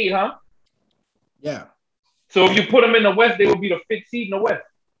 38, huh? Yeah. So if you put them in the West, they will be the 5th seed in the West.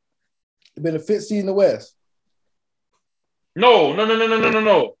 They've been the 5th seed in the West. No.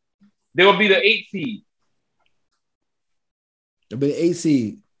 They will be the 8th seed. They'll be the 8th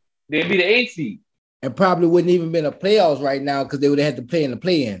seed. They'll be the 8th seed. And probably wouldn't even been a playoffs right now because they would have had to play in the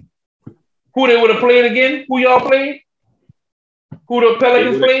play-in. Who they would have played again? Who y'all played? Who the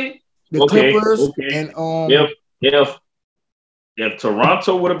Pelicans played? The Clippers and If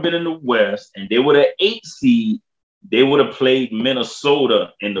Toronto would have been in the West and they were the 8th seed, they would have played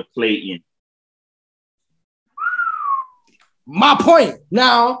Minnesota in the play-in. My point.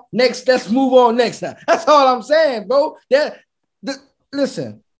 Now, let's move on next time. That's all I'm saying, bro.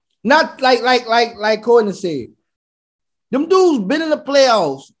 Listen, not like Courtney said. Them dudes been in the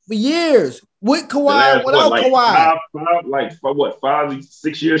playoffs for years with Kawhi, without Kawhi. 5,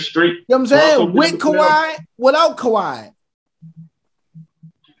 6 years straight. You know what I'm saying? With Kawhi, without Kawhi.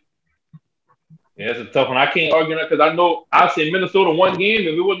 Yeah, it's a tough one. I can't argue that because I know I said Minnesota one game.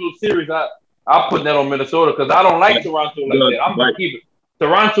 If it wasn't no series, I'll put that on Minnesota because I don't like Toronto like that. I'm gonna keep it.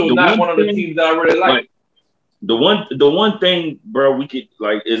 Toronto is not one of the teams that I really like. The one thing, bro, we could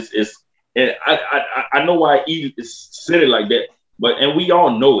like is and I know why he said it like that, and we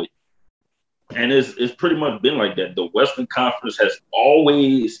all know it. And it's pretty much been like that. The Western Conference has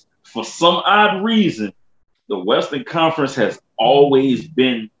always, for some odd reason, the Western Conference has always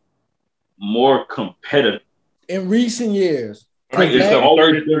been more competitive. In recent years. Right, it's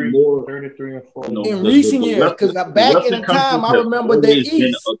 33 and 4. In recent years, because back in the time, I remember the East.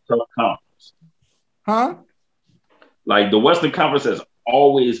 Been a tough conference. Huh? Like the Western Conference has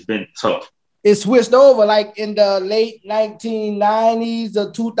always been tough. It switched over like in the late 1990s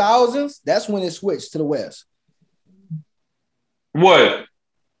or 2000s. That's when it switched to the West. What?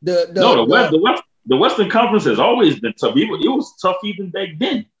 The Western Conference has always been tough. It was tough even back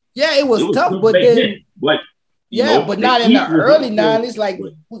then. Yeah, it was tough, but then like but not in the early 90s. Like,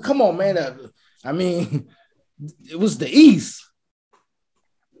 come on, man. I mean, it was the East.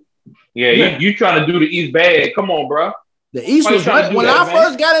 Yeah, you trying to do the East bad. Come on, bro. The East was right. When I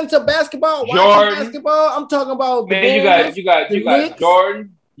first got into basketball, I'm talking about man. You got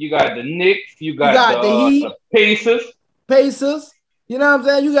Jordan, you got the Knicks, you got the Heat, the Pacers. You know what I'm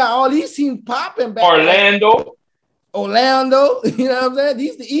saying? You got all these teams popping back. Orlando. You know what I'm saying?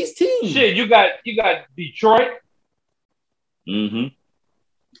 These the East teams. Shit, you got Detroit. Mm-hmm.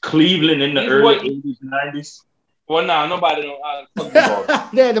 Cleveland in the early 80s, 90s. Well, nah, nobody know how to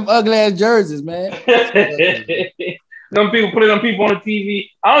fucking they had them ugly ass jerseys, man. Them people putting them people on the TV.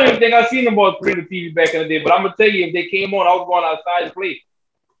 I don't even think I seen them boys put the TV back in the day, but I'm gonna tell you, if they came on, I was going outside to play.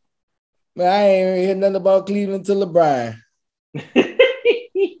 Man, I ain't heard nothing about Cleveland till LeBron.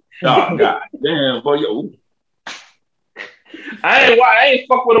 Oh God, damn, boy, yo. I ain't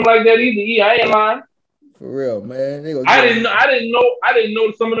fuck with them like that either. I ain't lying. For real, man. I didn't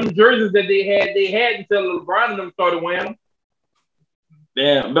know some of them jerseys that they had until LeBron and them started wearing them.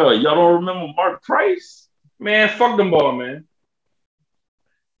 Damn, bro, y'all don't remember Mark Price? Man, fuck them ball, man.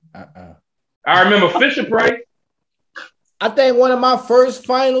 I remember Fisher Price. I think one of my first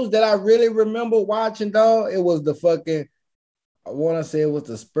finals that I really remember watching, dog, it was the fucking, I want to say it was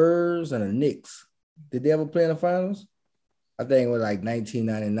the Spurs and the Knicks. Did they ever play in the finals? I think it was like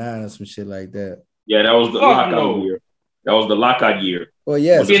 1999 or some shit like that. Yeah, that was the lockout year. That was the lockout year. Well,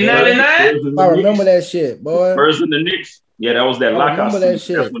 yes. In 99? I remember that shit, boy. Spurs and the Knicks. Yeah, that was that lockout season. That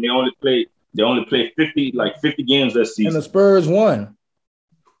shit. That's when they only played 50 games that season. And the Spurs won.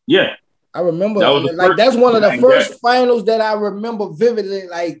 Yeah. I remember that's one of the first finals that I remember vividly,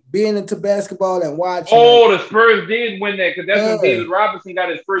 like being into basketball and watching. Oh, the Spurs did win that because that's when David Robinson got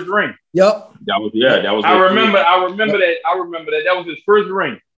his first ring. Yep. That was. I remember that. That was his first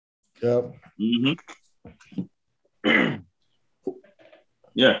ring. Yep. Mm-hmm.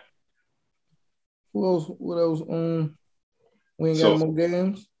 Yeah. What else? We ain't got more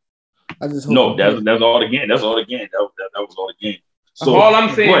games. I just hope that's all the game. That's all the game. That was all the game. So all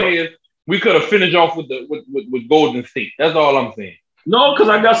I'm saying is we could have finished off with Golden State. That's all I'm saying. No, because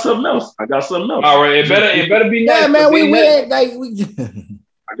I got something else. All right, it better be nice. Yeah, man, we like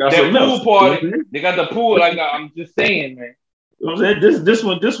I got something else. Pool party. Mm-hmm. They got the pool. Like I'm just saying, man. You know what I'm saying? This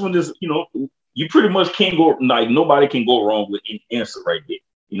one is, you pretty much can't go, like, nobody can go wrong with any answer right there.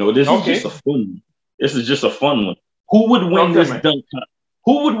 This is just a fun one. This is just a fun one. Who would win this dunk contest?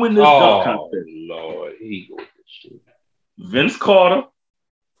 Who would win this dunk contest? Lord, he go with this shit. Vince Carter,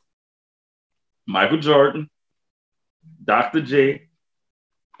 Michael Jordan, Dr. J,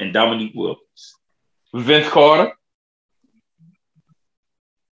 and Dominique Wilkins. Vince Carter.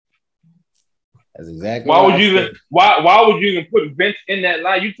 That's exactly. Why would you even put Vince in that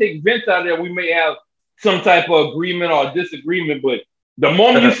line? You take Vince out there, we may have some type of agreement or disagreement. But the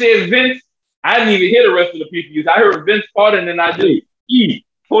moment you said Vince, I didn't even hear the rest of the people. I heard Vince Carter, and then I did.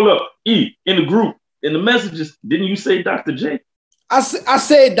 Hold up, in the group, in the messages, didn't you say Dr. J? I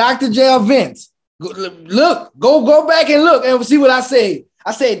said Dr. J or Vince. Go back and look and see what I say.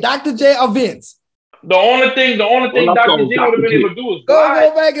 I said Dr. J or Vince. The only thing Dr. J would have been able to do is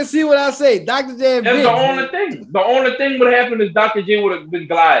go back and see what I say. Dr. J and Vince. That's the only thing. The only thing would have happened is Dr. J would have been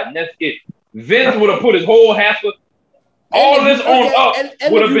gliding. That's it. Vince would have put his whole hassle, all this on up,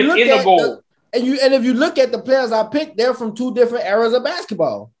 would have been in the goal. And if you look at the players I picked, they're from two different eras of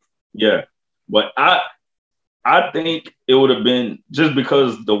basketball. Yeah, but I think it would have been just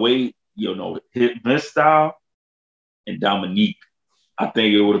because the way Vince style. and Dominique. I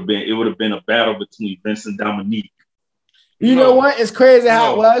think it would have been a battle between Vince and Dominique. You know what? It's crazy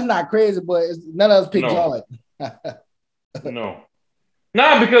how well it's not crazy, but none of us picked Jordan. No.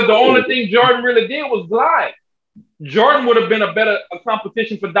 Nah, because the only thing Jordan really did was glide. Jordan would have been a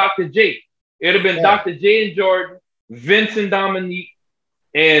competition for Dr. J. It would have been Dr. J and Jordan, Vince and Dominique,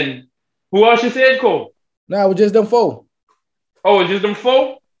 and who else you said, Cole? No, it was just them four. Oh, it's just them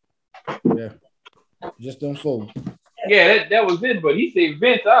four? Yeah. Just them four. Yeah, that was it, but he said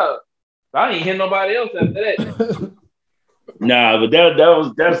Vince. I ain't hear nobody else after that. Nah, but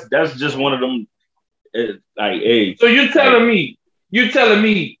that's just one of them. Like, hey. So you're telling me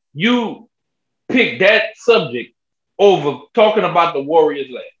you picked that subject over talking about the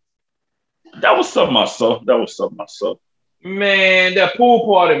Warriors last? That was something I saw. Man, that pool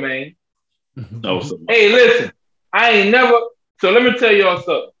party, man. That was something. Hey, listen, I ain't never. So let me tell y'all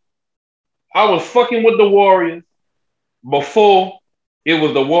something. I was fucking with the Warriors before it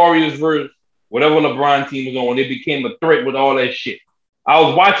was the Warriors versus whatever LeBron team was on. It became a threat with all that shit. I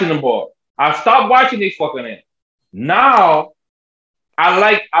was watching them ball. I stopped watching they fucking ass. Now I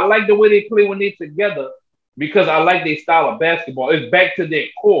like the way they play when they together because I like their style of basketball. It's back to their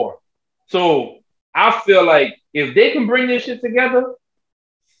core. So I feel like if they can bring this shit together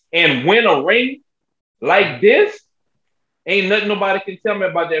and win a ring like this, ain't nothing nobody can tell me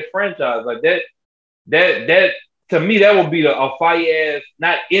about that franchise. Like that to me, that would be a fire ass,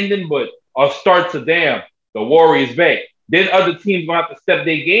 not ending, but a start to damn, the Warriors back. Then other teams gonna have to step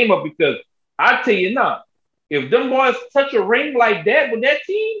their game up because I tell you now, if them boys touch a ring like that with that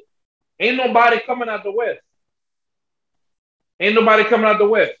team, ain't nobody coming out the West. Ain't nobody coming out the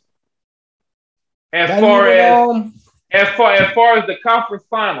West. As far as the conference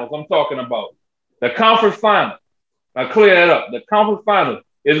finals, I'm talking about. The conference finals. I clear that up. The conference finals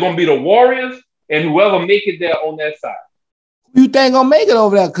is going to be the Warriors and whoever make it there on that side. Who you think gonna make it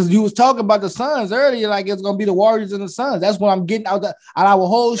over there? Because you was talking about the Suns earlier, like it's gonna be the Warriors and the Suns. That's what I'm getting out our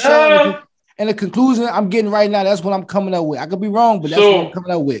whole show. And the conclusion I'm getting right now, that's what I'm coming up with. I could be wrong, but that's what I'm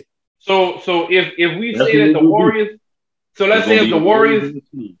coming up with. So if we say that the Warriors, so let's say if the Warriors,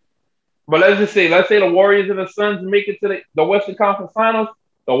 but let's say the Warriors and the Suns make it to the Western Conference Finals,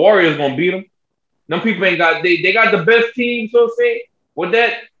 the Warriors gonna beat them. Them people ain't got they got the best team, so to say. With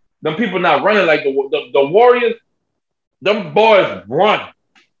that, them people not running like the Warriors. Them boys run.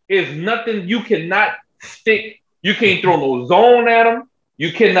 It's nothing you cannot stick. You can't throw no zone at them.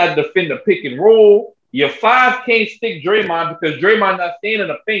 You cannot defend the pick and roll. Your five can't stick Draymond because Draymond not staying in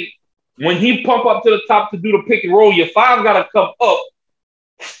the paint. When he pump up to the top to do the pick and roll, your five got to come up.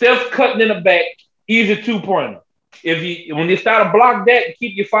 Steph cutting in the back, easy 2-pointer. When you start to block that and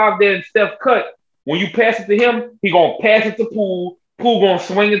keep your five there and Steph cut, when you pass it to him, he going to pass it to Poole. Poole going to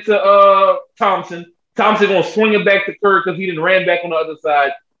swing it to Thompson. Thompson going to swing it back to Kerr because he didn't ran back on the other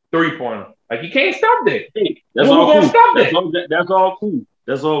side, 3-pointer. Like, you can't stop that. Hey, that's all cool. Stop that? That's all cool.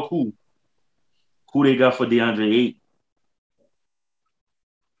 That's all cool. Who they got for DeAndre Ayton?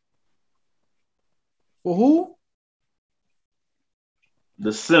 For who?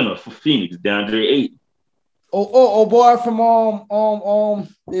 The center for Phoenix, DeAndre Ayton. Oh, boy from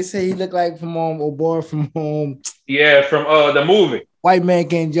they say he looked like from boy from yeah, from the movie. White Man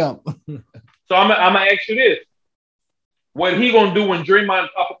Can't Jump. So I'm gonna ask you this. What he gonna do when Draymond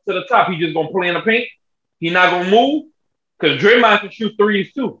up to the top? He just gonna play in the paint? He not gonna move? Because Draymond can shoot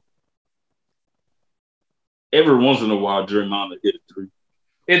threes too. Every once in a while, Draymond will hit a three.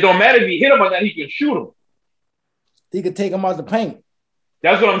 It don't matter if he hit him or not, he can shoot him. He could take him out the paint.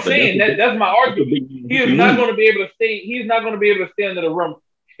 That's what I'm saying. That's my argument. He is not going to be able to stay. He's not going to be able to stay under the rim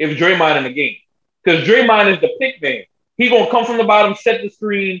if Draymond in the game. Because Draymond is the pick man. He's going to come from the bottom, set the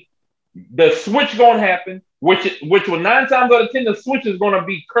screen. The switch going to happen, which will 9 times out of 10, the switch is going to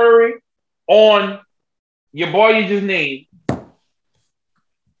be Curry on your boy you just named.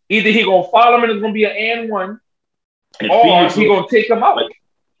 Either he going to follow him and it's going to be an and one, or he going to take him out. Like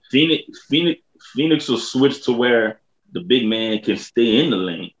Phoenix will switch to where the big man can stay in the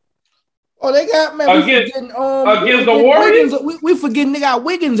lane. Oh, they got against the Warriors. We forgetting they got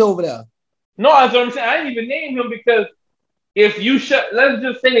Wiggins over there. No, that's what I'm saying. I didn't even name him because if you let's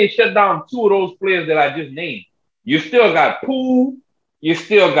just say they shut down 2 of those players that I just named. You still got Poole, you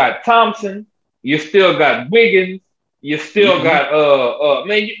still got Thompson, you still got Wiggins, you still got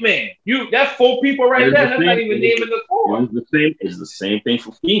you that's 4 people right there. That's not even naming the 4. It's the same thing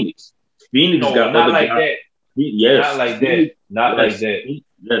for Phoenix. Phoenix got not other like guys. that. Yes, not like that. Not like that.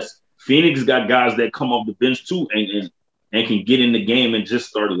 Yes, Phoenix got guys that come off the bench too and can get in the game and just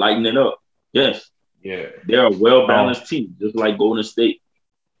start lighting it up. Yes, yeah, they're a well balanced team, just like Golden State.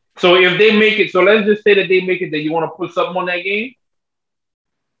 So if they make it, so let's just say that they make it, that you want to put something on that game.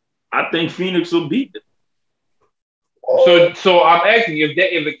 I think Phoenix will beat them. So I'm asking if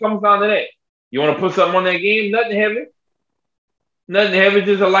it comes down to that, you want to put something on that game? Nothing heavy. Nothing heavy,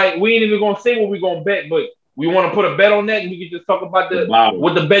 just a light. We ain't even gonna say what we're gonna bet, but we want to put a bet on that, and we can just talk about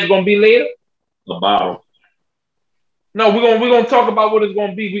what the bet gonna be later. The bottle. No, we're gonna talk about what it's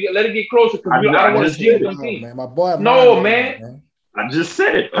gonna be. We let it get closer because I don't want to change some team. Man, my boy. No, man. I just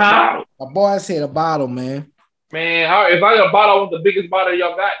said it. Bottle. My boy said a bottle, man. Man, if I got a bottle, I want the biggest bottle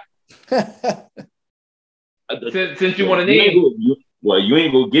y'all got. since you want to name. You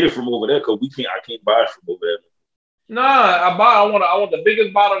ain't gonna get it from over there because I can't buy it from over there. Nah, I want the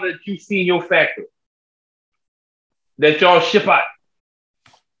biggest bottle that you see in your factory. That y'all ship out.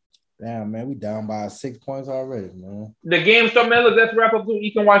 Damn, man, we down by 6 points already, man. The game start, man. Look, let's wrap up so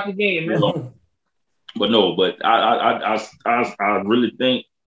you can watch the game, man. But I really think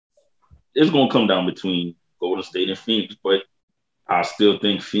it's gonna come down between Golden State and Phoenix, but I still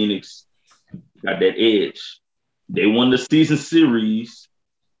think Phoenix got that edge. They won the season series.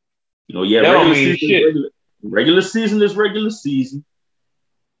 Regular season is regular season.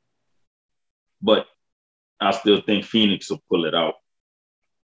 But I still think Phoenix will pull it out.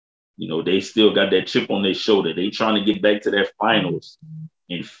 They still got that chip on their shoulder. They trying to get back to their finals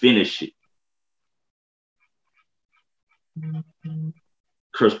and finish it.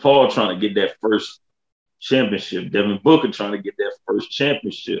 Chris Paul trying to get that first championship. Devin Booker trying to get that first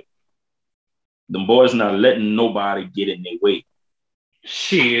championship. Them boys not letting nobody get in their way.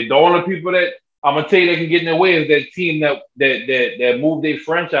 Shit, the only people that I'm gonna tell you that can get in their way is that team that moved their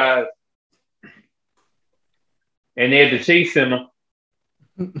franchise and they had to chase him.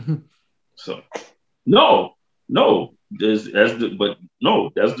 So no, that's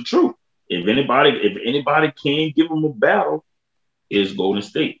the truth. If anybody can give them a battle, it's Golden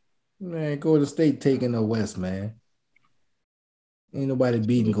State. Man, Golden State taking the West, man. Ain't nobody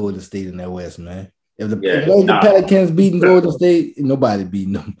beating Golden State in that West, man. If the Pelicans beating Golden State, nobody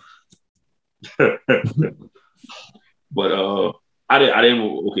beating them. But I didn't.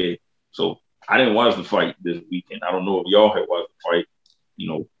 Okay, so I didn't watch the fight this weekend. I don't know if y'all had watched the fight.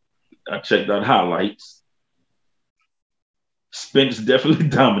 I checked out highlights. Spence definitely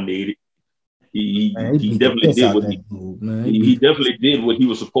dominated. He definitely did what he definitely did what he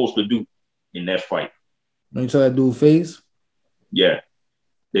was supposed to do in that fight. You saw that dude face? Yeah,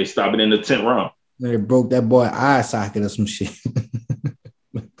 they stopped it in the 10th round. They broke that boy eye socket or some shit.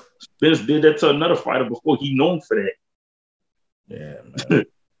 Spence did that to another fighter before. He known for that. Yeah, man.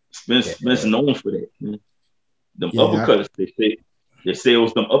 Spence known for that. Man. Them uppercuts, they say it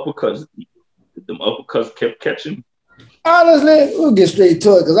was them uppercuts. Them uppercuts kept catching. Honestly, we'll get straight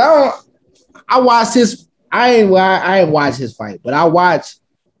to it because I watched his. I ain't watch his fight, but I watch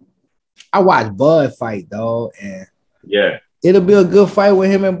Bud fight, dog, and yeah, it'll be a good fight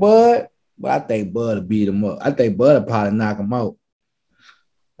with him and Bud. But I think Bud will beat him up. I think Bud will probably knock him out.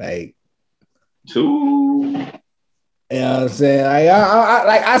 Like, two. You know what I'm saying?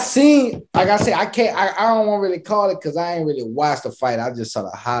 I seen, like I said, I don't want to really call it because I ain't really watched the fight. I just saw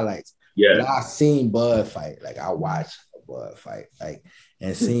the highlights. Yeah. But I seen Bud fight. Like, I watched Bud fight. Like,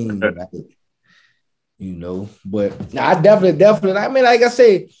 and seen, like, but I definitely, I mean, like I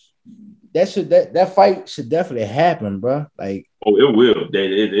say, that fight should definitely happen, bro. Like, oh, it will.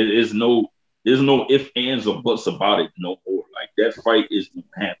 There's no ifs, ands, or buts about it no more. Like, that fight is gonna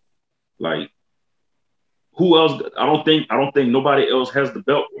happen. Like, who else? I don't think nobody else has the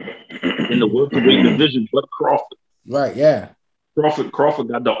belt in the welterweight division but Crawford. Right? Yeah. Crawford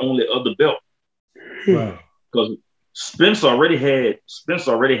got the only other belt. Right. Because Spence already had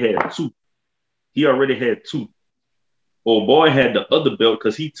two. He already had two. Old boy had the other belt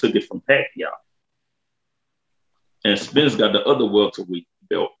because he took it from Pacquiao. And Spence got the other welterweight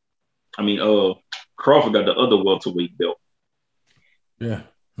belt. I mean, Crawford got the other welterweight belt. Yeah.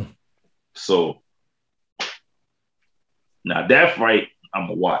 So now that fight, I'm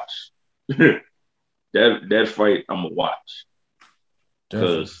gonna watch. that fight, I'm gonna watch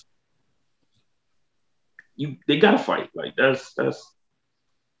because they gotta fight. Like that's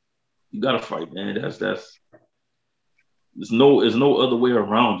you gotta fight, man. That's there's no other way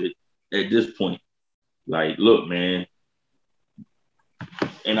around it at this point. Like, look, man,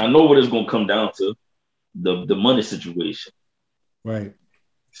 and I know what it's gonna come down to, the money situation. Right.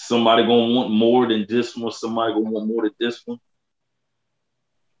 Somebody gonna want more than this one. Somebody gonna want more than this one.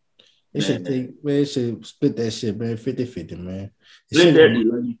 It should split that shit, man. 50-50, man.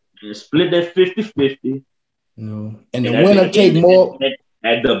 Split that 50-50. And the winner take more.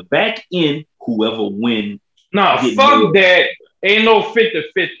 At the back end, whoever wins. Nah, fuck that. Ain't no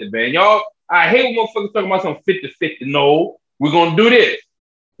 50-50, man. Y'all, I hate when motherfuckers talking about some 50-50. No, we're gonna do this.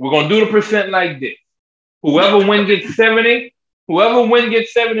 We're gonna do the percent like this. Whoever wins gets 70. Whoever wins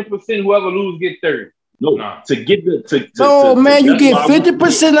gets 70%. Whoever loses gets 30. No, to get the man, you get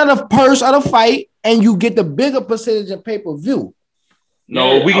 50% of the purse of the fight, and you get the bigger percentage of pay-per-view.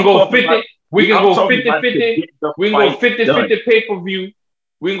 No, we can go 50. We can go 50-50. We can go 50-50 pay-per-view.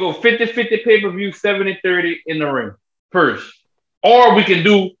 We can go 50-50 pay-per-view, 70-30 in the ring first. Or we can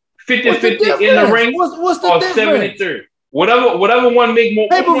do 50-50 in the ring what's the or difference? 70-30. Whatever one make more.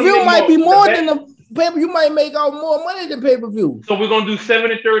 Pay-per-view might be more than the pay-per-view. You might make out more money than pay-per-view. So we're going to do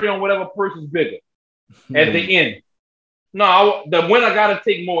 70-30 on whatever person's bigger at the end. No, the winner got to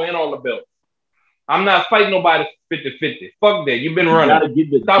take more in all the belts. I'm not fighting nobody 50-50. Fuck that. You've been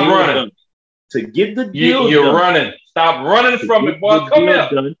running. Stop running. Done. To get the deal You're done. running. Stop running from it, boy. Come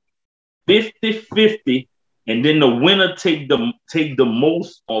here. 50-50, and then the winner take the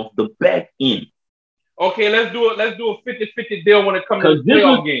most of the back end. Okay, let's do it. Let's do a 50-50 deal when it comes to the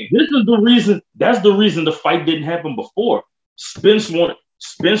playoff game. This is the reason. That's the reason the fight didn't happen before. Spence wanted more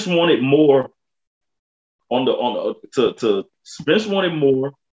Spence wanted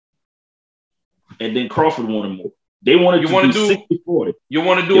more, and then Crawford wanted more. They wanted to do 60-40. You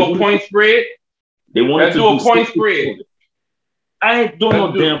want to do a point spread? They wanted to do a point spread. I ain't doing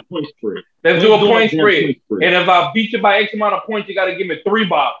no damn point spread. Let's do a point spread. And if I beat you by X amount of points, you got to give me 3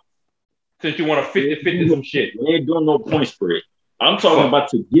 bops. Since you want a 50-50 some shit. We ain't doing no point spread. I'm talking about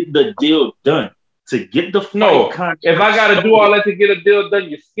to get the deal done. To get the fight. No, if I got to do all that to get a deal done,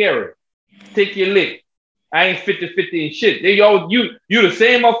 you're scary. Take your lick. I ain't 50-50 and shit. You the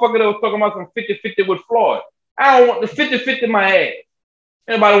same motherfucker that was talking about some 50-50 with Floyd. I don't want the 50-50 my ass.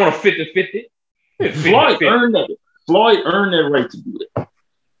 Anybody want a 50-50? Floyd earned that. Floyd earned that right to do that.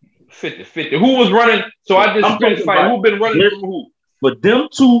 50-50. Who was running? So I just finished fight. Who been running from who? For them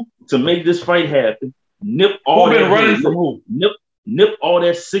two to make this fight happen, nip all who that. Who been running from who? Nip all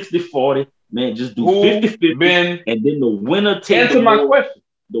that 60-40. Man, just do 50-50. And then the winner take answer my question.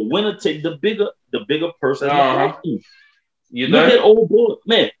 The winner take the bigger person. You look at old boy,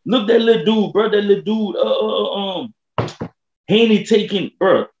 man. Look that little dude, bro. That little dude, Haney taking,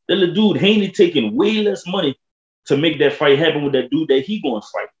 bro. That little dude, Haney taking way less money to make that fight happen with that dude that he going to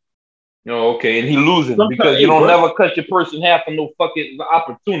fight. Oh, okay, and he losing because you don't never cut your person half for no fucking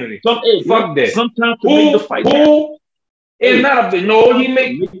opportunity. Fuck that. Sometimes to make the fight happen. It's not up there. No, he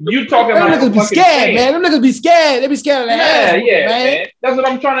make you talking about. Them niggas be scared, man. Them niggas be scared. They be scared of the ass. Yeah, man. That's what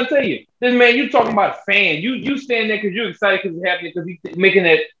I'm trying to tell you. This man, you talking about fan. You stand there because you're excited because it's happening because he's making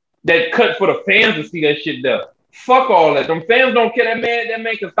that cut for the fans to see that shit done. Fuck all that. Them fans don't care. That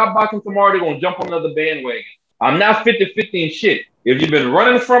man can stop boxing tomorrow. They're gonna jump on another bandwagon. I'm not 50-50 and shit. If you've been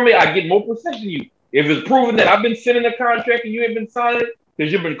running from me, I get more percent than you. If it's proven that I've been sending a contract and you ain't been signing it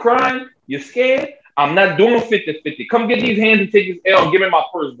because you've been crying, you're scared, I'm not doing 50-50. Come get these hands and take this L and give me my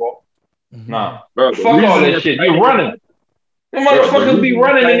first ball. Nah. Bro, fuck all that shit. You're running. Them motherfuckers be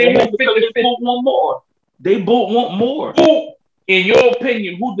running and they want 50-50. They both want more. Who, in your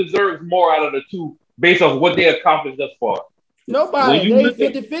opinion, who deserves more out of the two based on what they accomplished thus far? Nobody.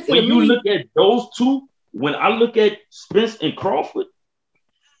 When you look at those two, when I look at Spence and Crawford,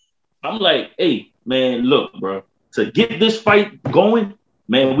 I'm like, hey, man, look, bro, to get this fight going,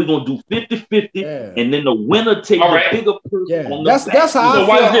 man, we're going to do 50-50, and then the winner take the bigger person on the back. That's how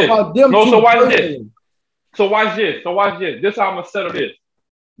I feel about them two. So watch this. So watch this. This is how I'm going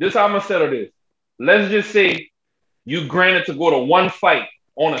to settle this. Let's just say you granted to go to one fight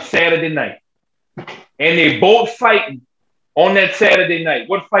on a Saturday night, and they both fighting on that Saturday night.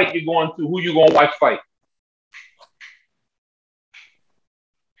 What fight you going to? Who you going to watch fight?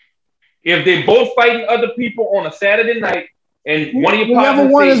 If they both fighting other people on a Saturday night, and one of your partners,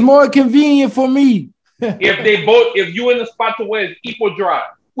 whichever one is more convenient for me. if you in the spot to where it's equal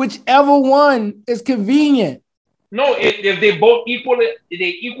drive, whichever one is convenient. No, if they both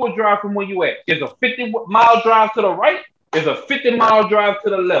equal drive from where you at. There's a 50-mile drive to the right. There's a 50-mile drive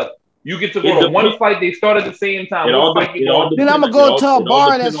to the left. You get to go to one fight. They start at the same time. Then I'm gonna go to a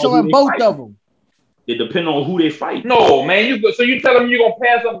bar that's showing both of them. It depends on who they fight. No, man. So you tell them you're gonna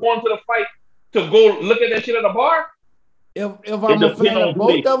pass up going to the fight to go look at that shit at the bar? If I'm a fan of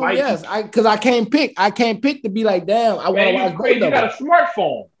both of them, yes. Because I can't pick. I can't pick to be like, damn, I want to watch both of them. You got a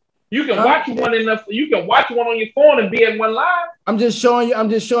smartphone. You can watch one enough. You can watch one on your phone and be at one live. I'm just showing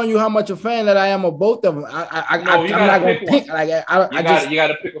you how much a fan that I am of both of them. I'm not gonna pick. You got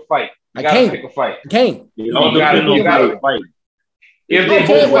to pick a fight. You got to pick a fight. I can't. You got to fight. If they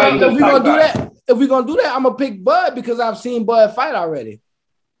both fight, if we're gonna do that, I'm gonna pick Bud because I've seen Bud fight already.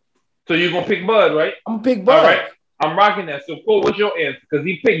 So you're gonna pick Bud, right? I'm gonna pick Bud. I'm rocking that. So, Cole, what's your answer? Because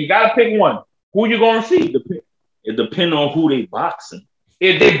you gotta pick one. Who you gonna see? It depends on who they boxing.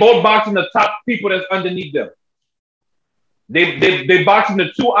 If they both boxing the top people that's underneath them. They boxing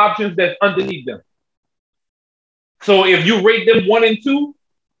the two options that's underneath them. So if you rate them 1 and 2,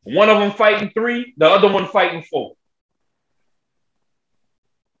 one of them fighting 3, the other one fighting 4.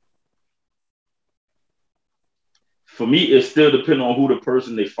 For me, it still depends on who the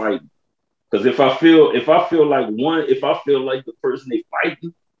person they fighting. Because if I feel like the person they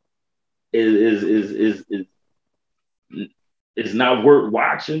fighting is not worth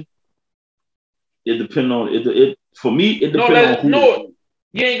watching, it depends on it. For me, it depends on who. No,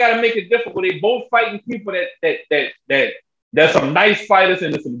 you ain't gotta make it difficult. They both fighting people that's some nice fighters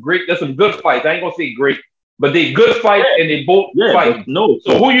and there's some good fights. I ain't gonna say great, but they good fights and they both fight. No,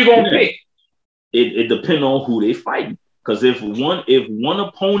 so who you gonna pick? It depends on who they fighting. Because if one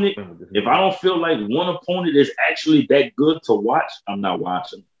opponent, if I don't feel like one opponent is actually that good to watch, I'm not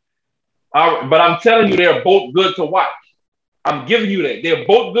watching. All right, but I'm telling you, they're both good to watch. I'm giving you that. They're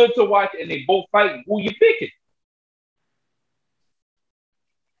both good to watch and they both fighting. Who you picking?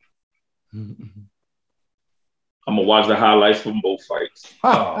 I'm gonna watch the highlights from both fights.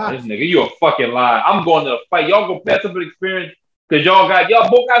 Oh, this nigga, you a fucking lie. I'm going to the fight. Y'all go pass up an experience because y'all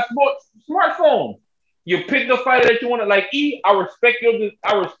both got smartphones. You pick the fighter that you want to like. I respect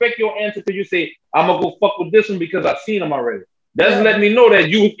your answer because you say I'm gonna go fuck with this one because I've seen him already. That's letting me know that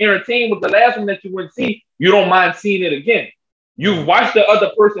you was entertained with the last one that you went see. You don't mind seeing it again. You watched the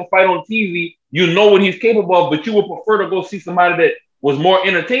other person fight on TV. You know what he's capable of, but you would prefer to go see somebody that was more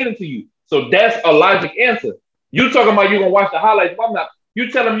entertaining to you. So that's a logic answer. You talking about you're gonna watch the highlights? Well, I'm not. You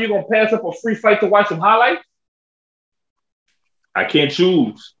telling me you're gonna pass up a free fight to watch some highlights? I can't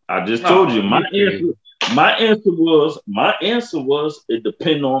choose. I just told you my answer was it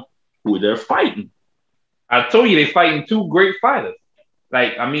depends on who they're fighting. I told you they fighting two great fighters.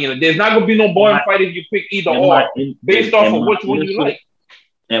 Like, I mean, there's not gonna be no boring fight if you pick either or based off of which one you like.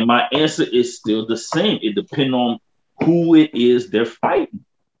 And my answer is still the same. It depends on who it is they're fighting.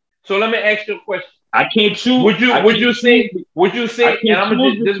 So let me ask you a question. I can't choose. Would you say? And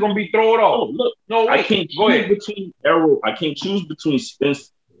I'm just gonna be thrown off. Oh, look, no, wait, I can't choose between Errol. I can't choose between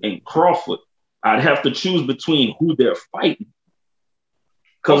Spence and Crawford. I'd have to choose between who they're fighting.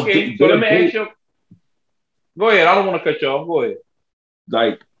 Okay, so let me ask you. Go ahead. I don't want to cut you off. Go ahead.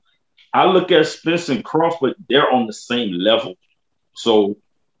 Like, I look at Spence and Crawford, they're on the same level. So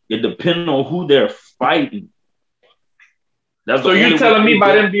it depends on who they're fighting. So you're telling me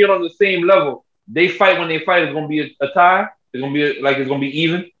by them being on the same level, they fight when they fight, it's gonna be a tie? It's gonna be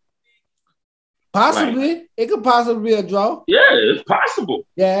even? Possibly. Right. It could possibly be a draw. Yeah, it's possible.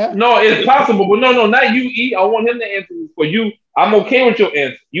 Yeah. No, it's possible, but no, not you, E. I want him to answer this for you. I'm okay with your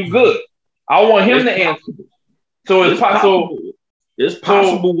answer. You good. I want him to answer. So it's possible. It's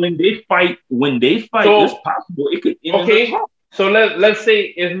possible when they fight. It's possible it could end in a draw. So let's say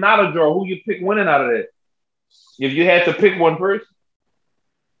it's not a draw. Who you pick winning out of that? If you had to pick one person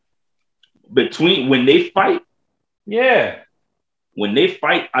between when they fight, when they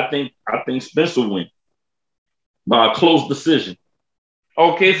fight, I think Spence will win by a close decision.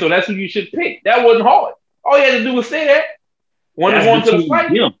 Okay, so that's who you should pick. That wasn't hard. All you had to do was say that. One to the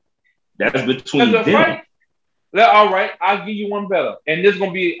fight. That's between them. Fight. All right, I'll give you one better. And this is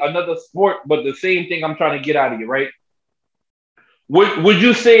gonna be another sport, but the same thing I'm trying to get out of you, right? Would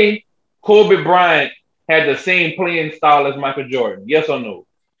you say Kobe Bryant had the same playing style as Michael Jordan? Yes or no?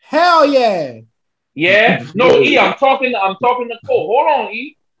 Hell yeah. Yeah? No, E, I'm talking to Cole. Hold on,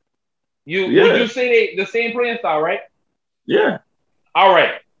 E. Would you say the same playing style, right? Yeah. All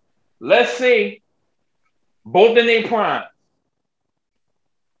right. Let's say both in their prime,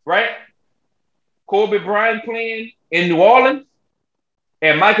 right? Kobe Bryant playing in New Orleans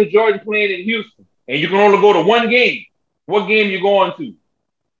and Michael Jordan playing in Houston. And you can only go to one game. What game you going to?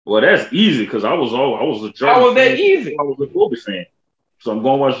 Well, that's easy because I was a Jordan fan. How was that easy? I was a Kobe fan. So I'm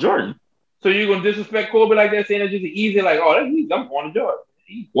going to watch Jordan. So you're going to disrespect Kobe like that, saying it's just easy, like, oh, that's easy. I'm going to Jordan.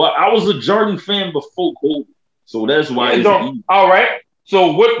 Well, I was a Jordan fan before Kobe. So that's why it's easy. All right.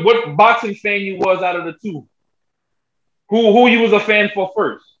 So what boxing fan you was out of the two? Who you was a fan for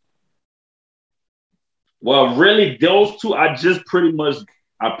first? Well, really, those two, I pretty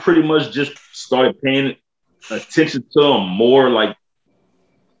much just started paying attention to them more. Like,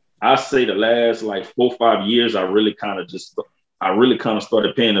 I say the last 4 or 5 years, I really kind of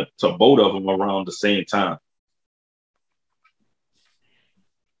started paying to both of them around the same time.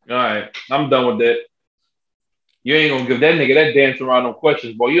 All right, I'm done with that. You ain't gonna give that nigga that dance around no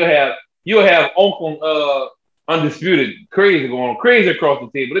questions, boy. You'll have Uncle Undisputed crazy across the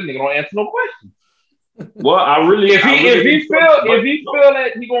table. This nigga don't answer no questions. Well, if he feel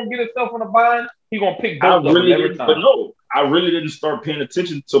that he gonna get himself in a bind, he gonna pick both of them every time. But no, I really didn't start paying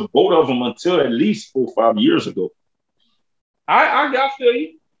attention to both of them until at least 4 or 5 years ago. I feel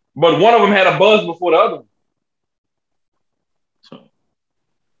you, but one of them had a buzz before the other one. So.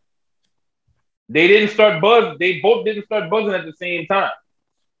 They didn't start buzz. They both didn't start buzzing at the same time.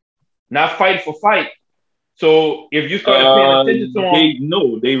 Not fight for fight. So if you started paying attention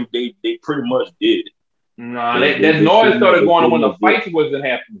to them, they pretty much did. Nah, that noise started going on when the fights wasn't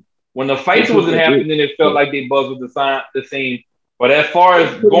happening. When the fights wasn't happening, it felt like they buzzed with the same. But as far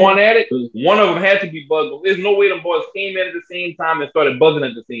as going at it, one of them had to be buzzed. There's no way the boys came in at the same time and started buzzing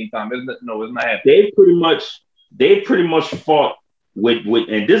at the same time. It's not happening. They pretty much fought with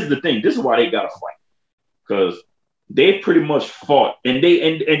and this is the thing. This is why they gotta fight. Because they pretty much fought and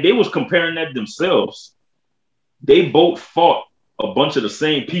they was comparing that themselves. They both fought a bunch of the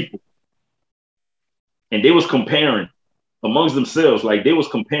same people. And they was comparing amongst themselves, like they was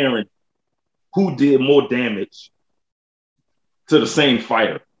comparing who did more damage to the same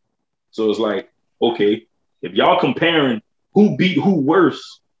fighter. So it's like, okay, if y'all comparing who beat who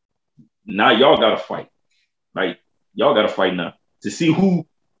worse, now y'all gotta fight. Like y'all gotta fight now to see who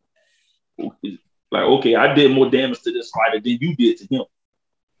like, okay, I did more damage to this fighter than you did to him.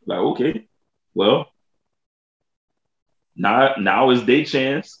 Like, okay, well, now is their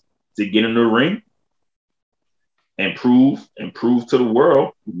chance to get in the ring and prove to the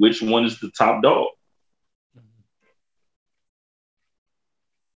world which one is the top dog.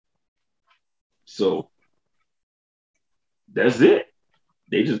 So that's it.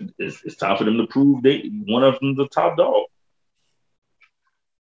 They just it's time for them to prove one of them the top dog.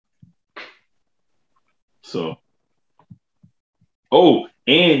 So,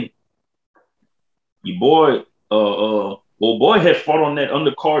 and your boy, old boy had fought on that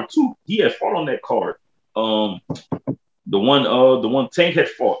undercard too. He had fought on that card. The one Tank had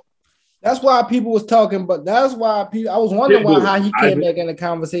fought. That's why people was talking, but that's why I was wondering how he came back in the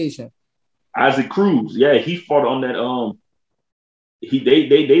conversation. Isaac Cruz, yeah, he fought on that.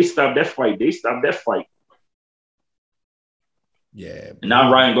 They stopped that fight. They stopped that fight. Yeah. And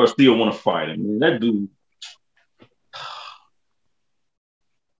now Ryan Garcia want to fight him. I mean, that dude.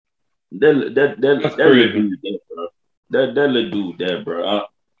 That little dude there, bro. That little dude there, bro.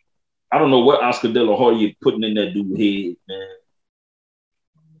 I don't know what Oscar De La Hoya putting in that dude's head, man.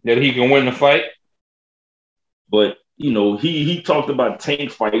 That he can win the fight. But you know, he talked about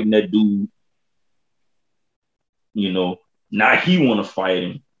Tank fighting that dude. You know, now he want to fight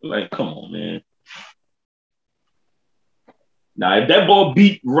him. Like, come on, man. Now, if that ball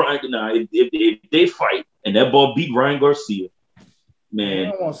beat Ryan, if they fight and that ball beat Ryan Garcia,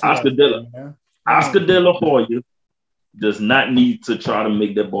 man, Oscar De La Hoya does not need to try to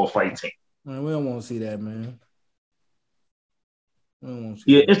make that ball fight Tank. Man, we don't want to see that, man.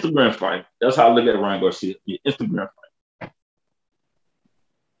 Yeah, Instagram fight. That's how I look at Ryan Garcia. Yeah, Instagram fight.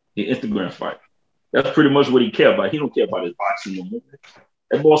 Yeah, Instagram fight. That's pretty much what he care about. He don't care about his boxing no more.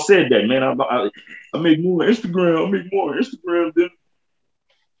 That boy said that, man. I make more on Instagram. I make more on Instagram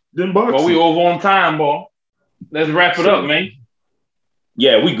than boxing. Well, we over on time, boy. Let's wrap it up, man.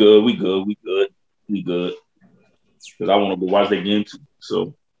 Yeah, we good. Because I want to go watch that game too.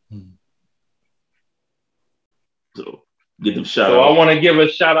 So get them shout out. So I want to give a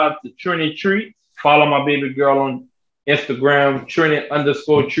shout out to Trini Treats. Follow my baby girl on Instagram,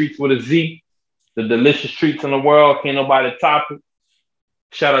 Trini_treats with a Z. The delicious treats in the world. Can't nobody top it.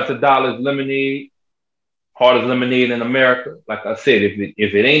 Shout out to Dollars Lemonade. Hardest lemonade in America. Like I said, if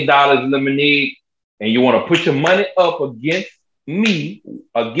it ain't Dollars Lemonade and you want to put your money up against me,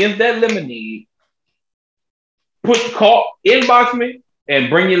 against that lemonade, inbox me and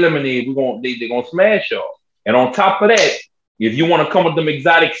bring your lemonade. They're gonna smash y'all. And on top of that, if you want to come with them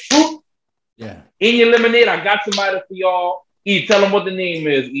exotic fruit in your lemonade, I got somebody for y'all. E, tell them what the name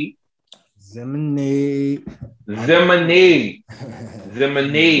is, E. Zemanade.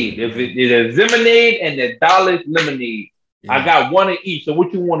 If it is a Zemanade and the Dollars Lemonade, I got one of each. So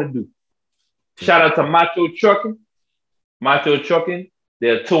what you want to do? Shout out to Macho Trucking.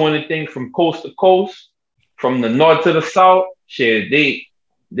 They're touring things from coast to coast, from the north to the south. Shit, they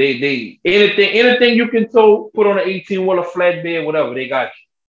anything you can tow, put on an 18-wheeler flatbed, whatever, they got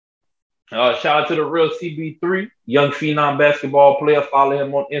you. Shout out to the Real CB3, young phenom basketball player. Follow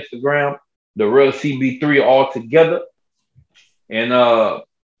him on Instagram. The Real CB3 all together. And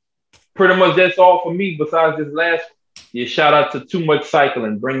pretty much that's all for me besides this last one. Yeah, shout out to Too Much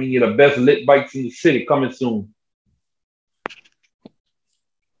Cycling, bringing you the best lit bikes in the city, coming soon.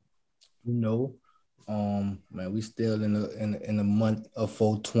 Man, we still in the month of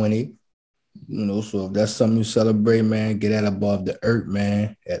 420. You know, so if that's something you celebrate, man, get at Above the Earth,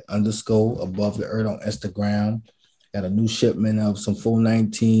 man, at _ Above the Earth on Instagram. Got a new shipment of some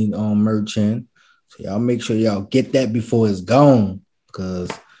 419 merch in. So y'all make sure y'all get that before it's gone. Because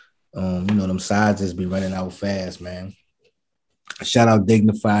you know, them sizes be running out fast, man. Shout out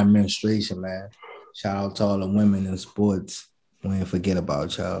Dignified Administration, man. Shout out to all the women in sports. We ain't forget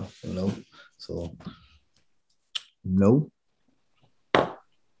about y'all, you know. So no.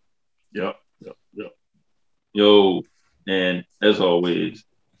 Yep. Yo, and as always,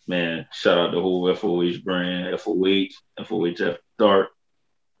 man, shout out the whole FOH brand, FOH After Dark.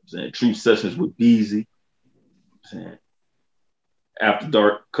 True Sessions with Beezy. After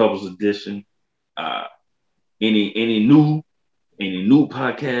Dark Couples Edition. Any new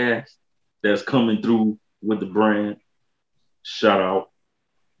podcast that's coming through with the brand, shout out.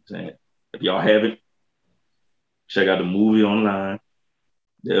 If y'all haven't, check out the movie online,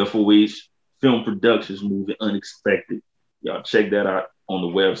 the FOH Film Productions movie Unexpected. Y'all check that out on the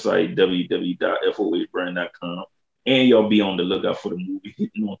website, www.fohbrand.com. And y'all be on the lookout for the movie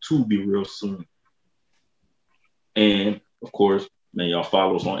hitting on Tubi real soon. And of course, man, y'all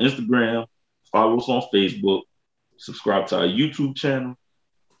follow us on Instagram, follow us on Facebook, subscribe to our YouTube channel,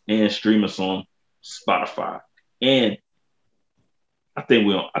 and stream us on Spotify. And I think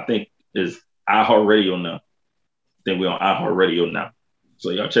it's iHeartRadio now. I think we're on iHeartRadio now.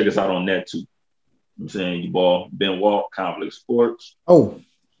 So y'all check us out on that too. I'm saying you ball Ben Walt, Complex Sports. Oh,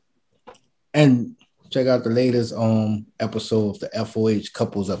 and check out the latest episode of the FOH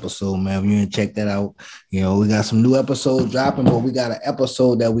couples episode, man. If you didn't check that out, you know, we got some new episodes dropping, but we got an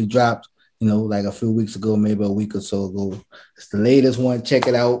episode that we dropped, you know, like a few weeks ago, maybe a week or so ago. It's the latest one. Check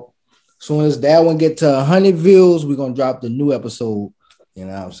it out. As soon as that one get to 100 views, we're gonna drop the new episode. You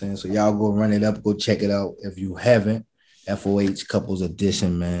know what I'm saying? So y'all go run it up, go check it out if you haven't. FOH Couples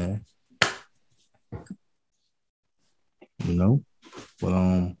Edition, man. You know,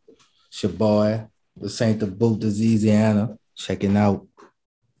 but it's your boy, the Saint of Boot Disease, Anna, checking out.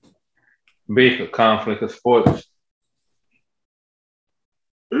 Baker, Conflict of Sports.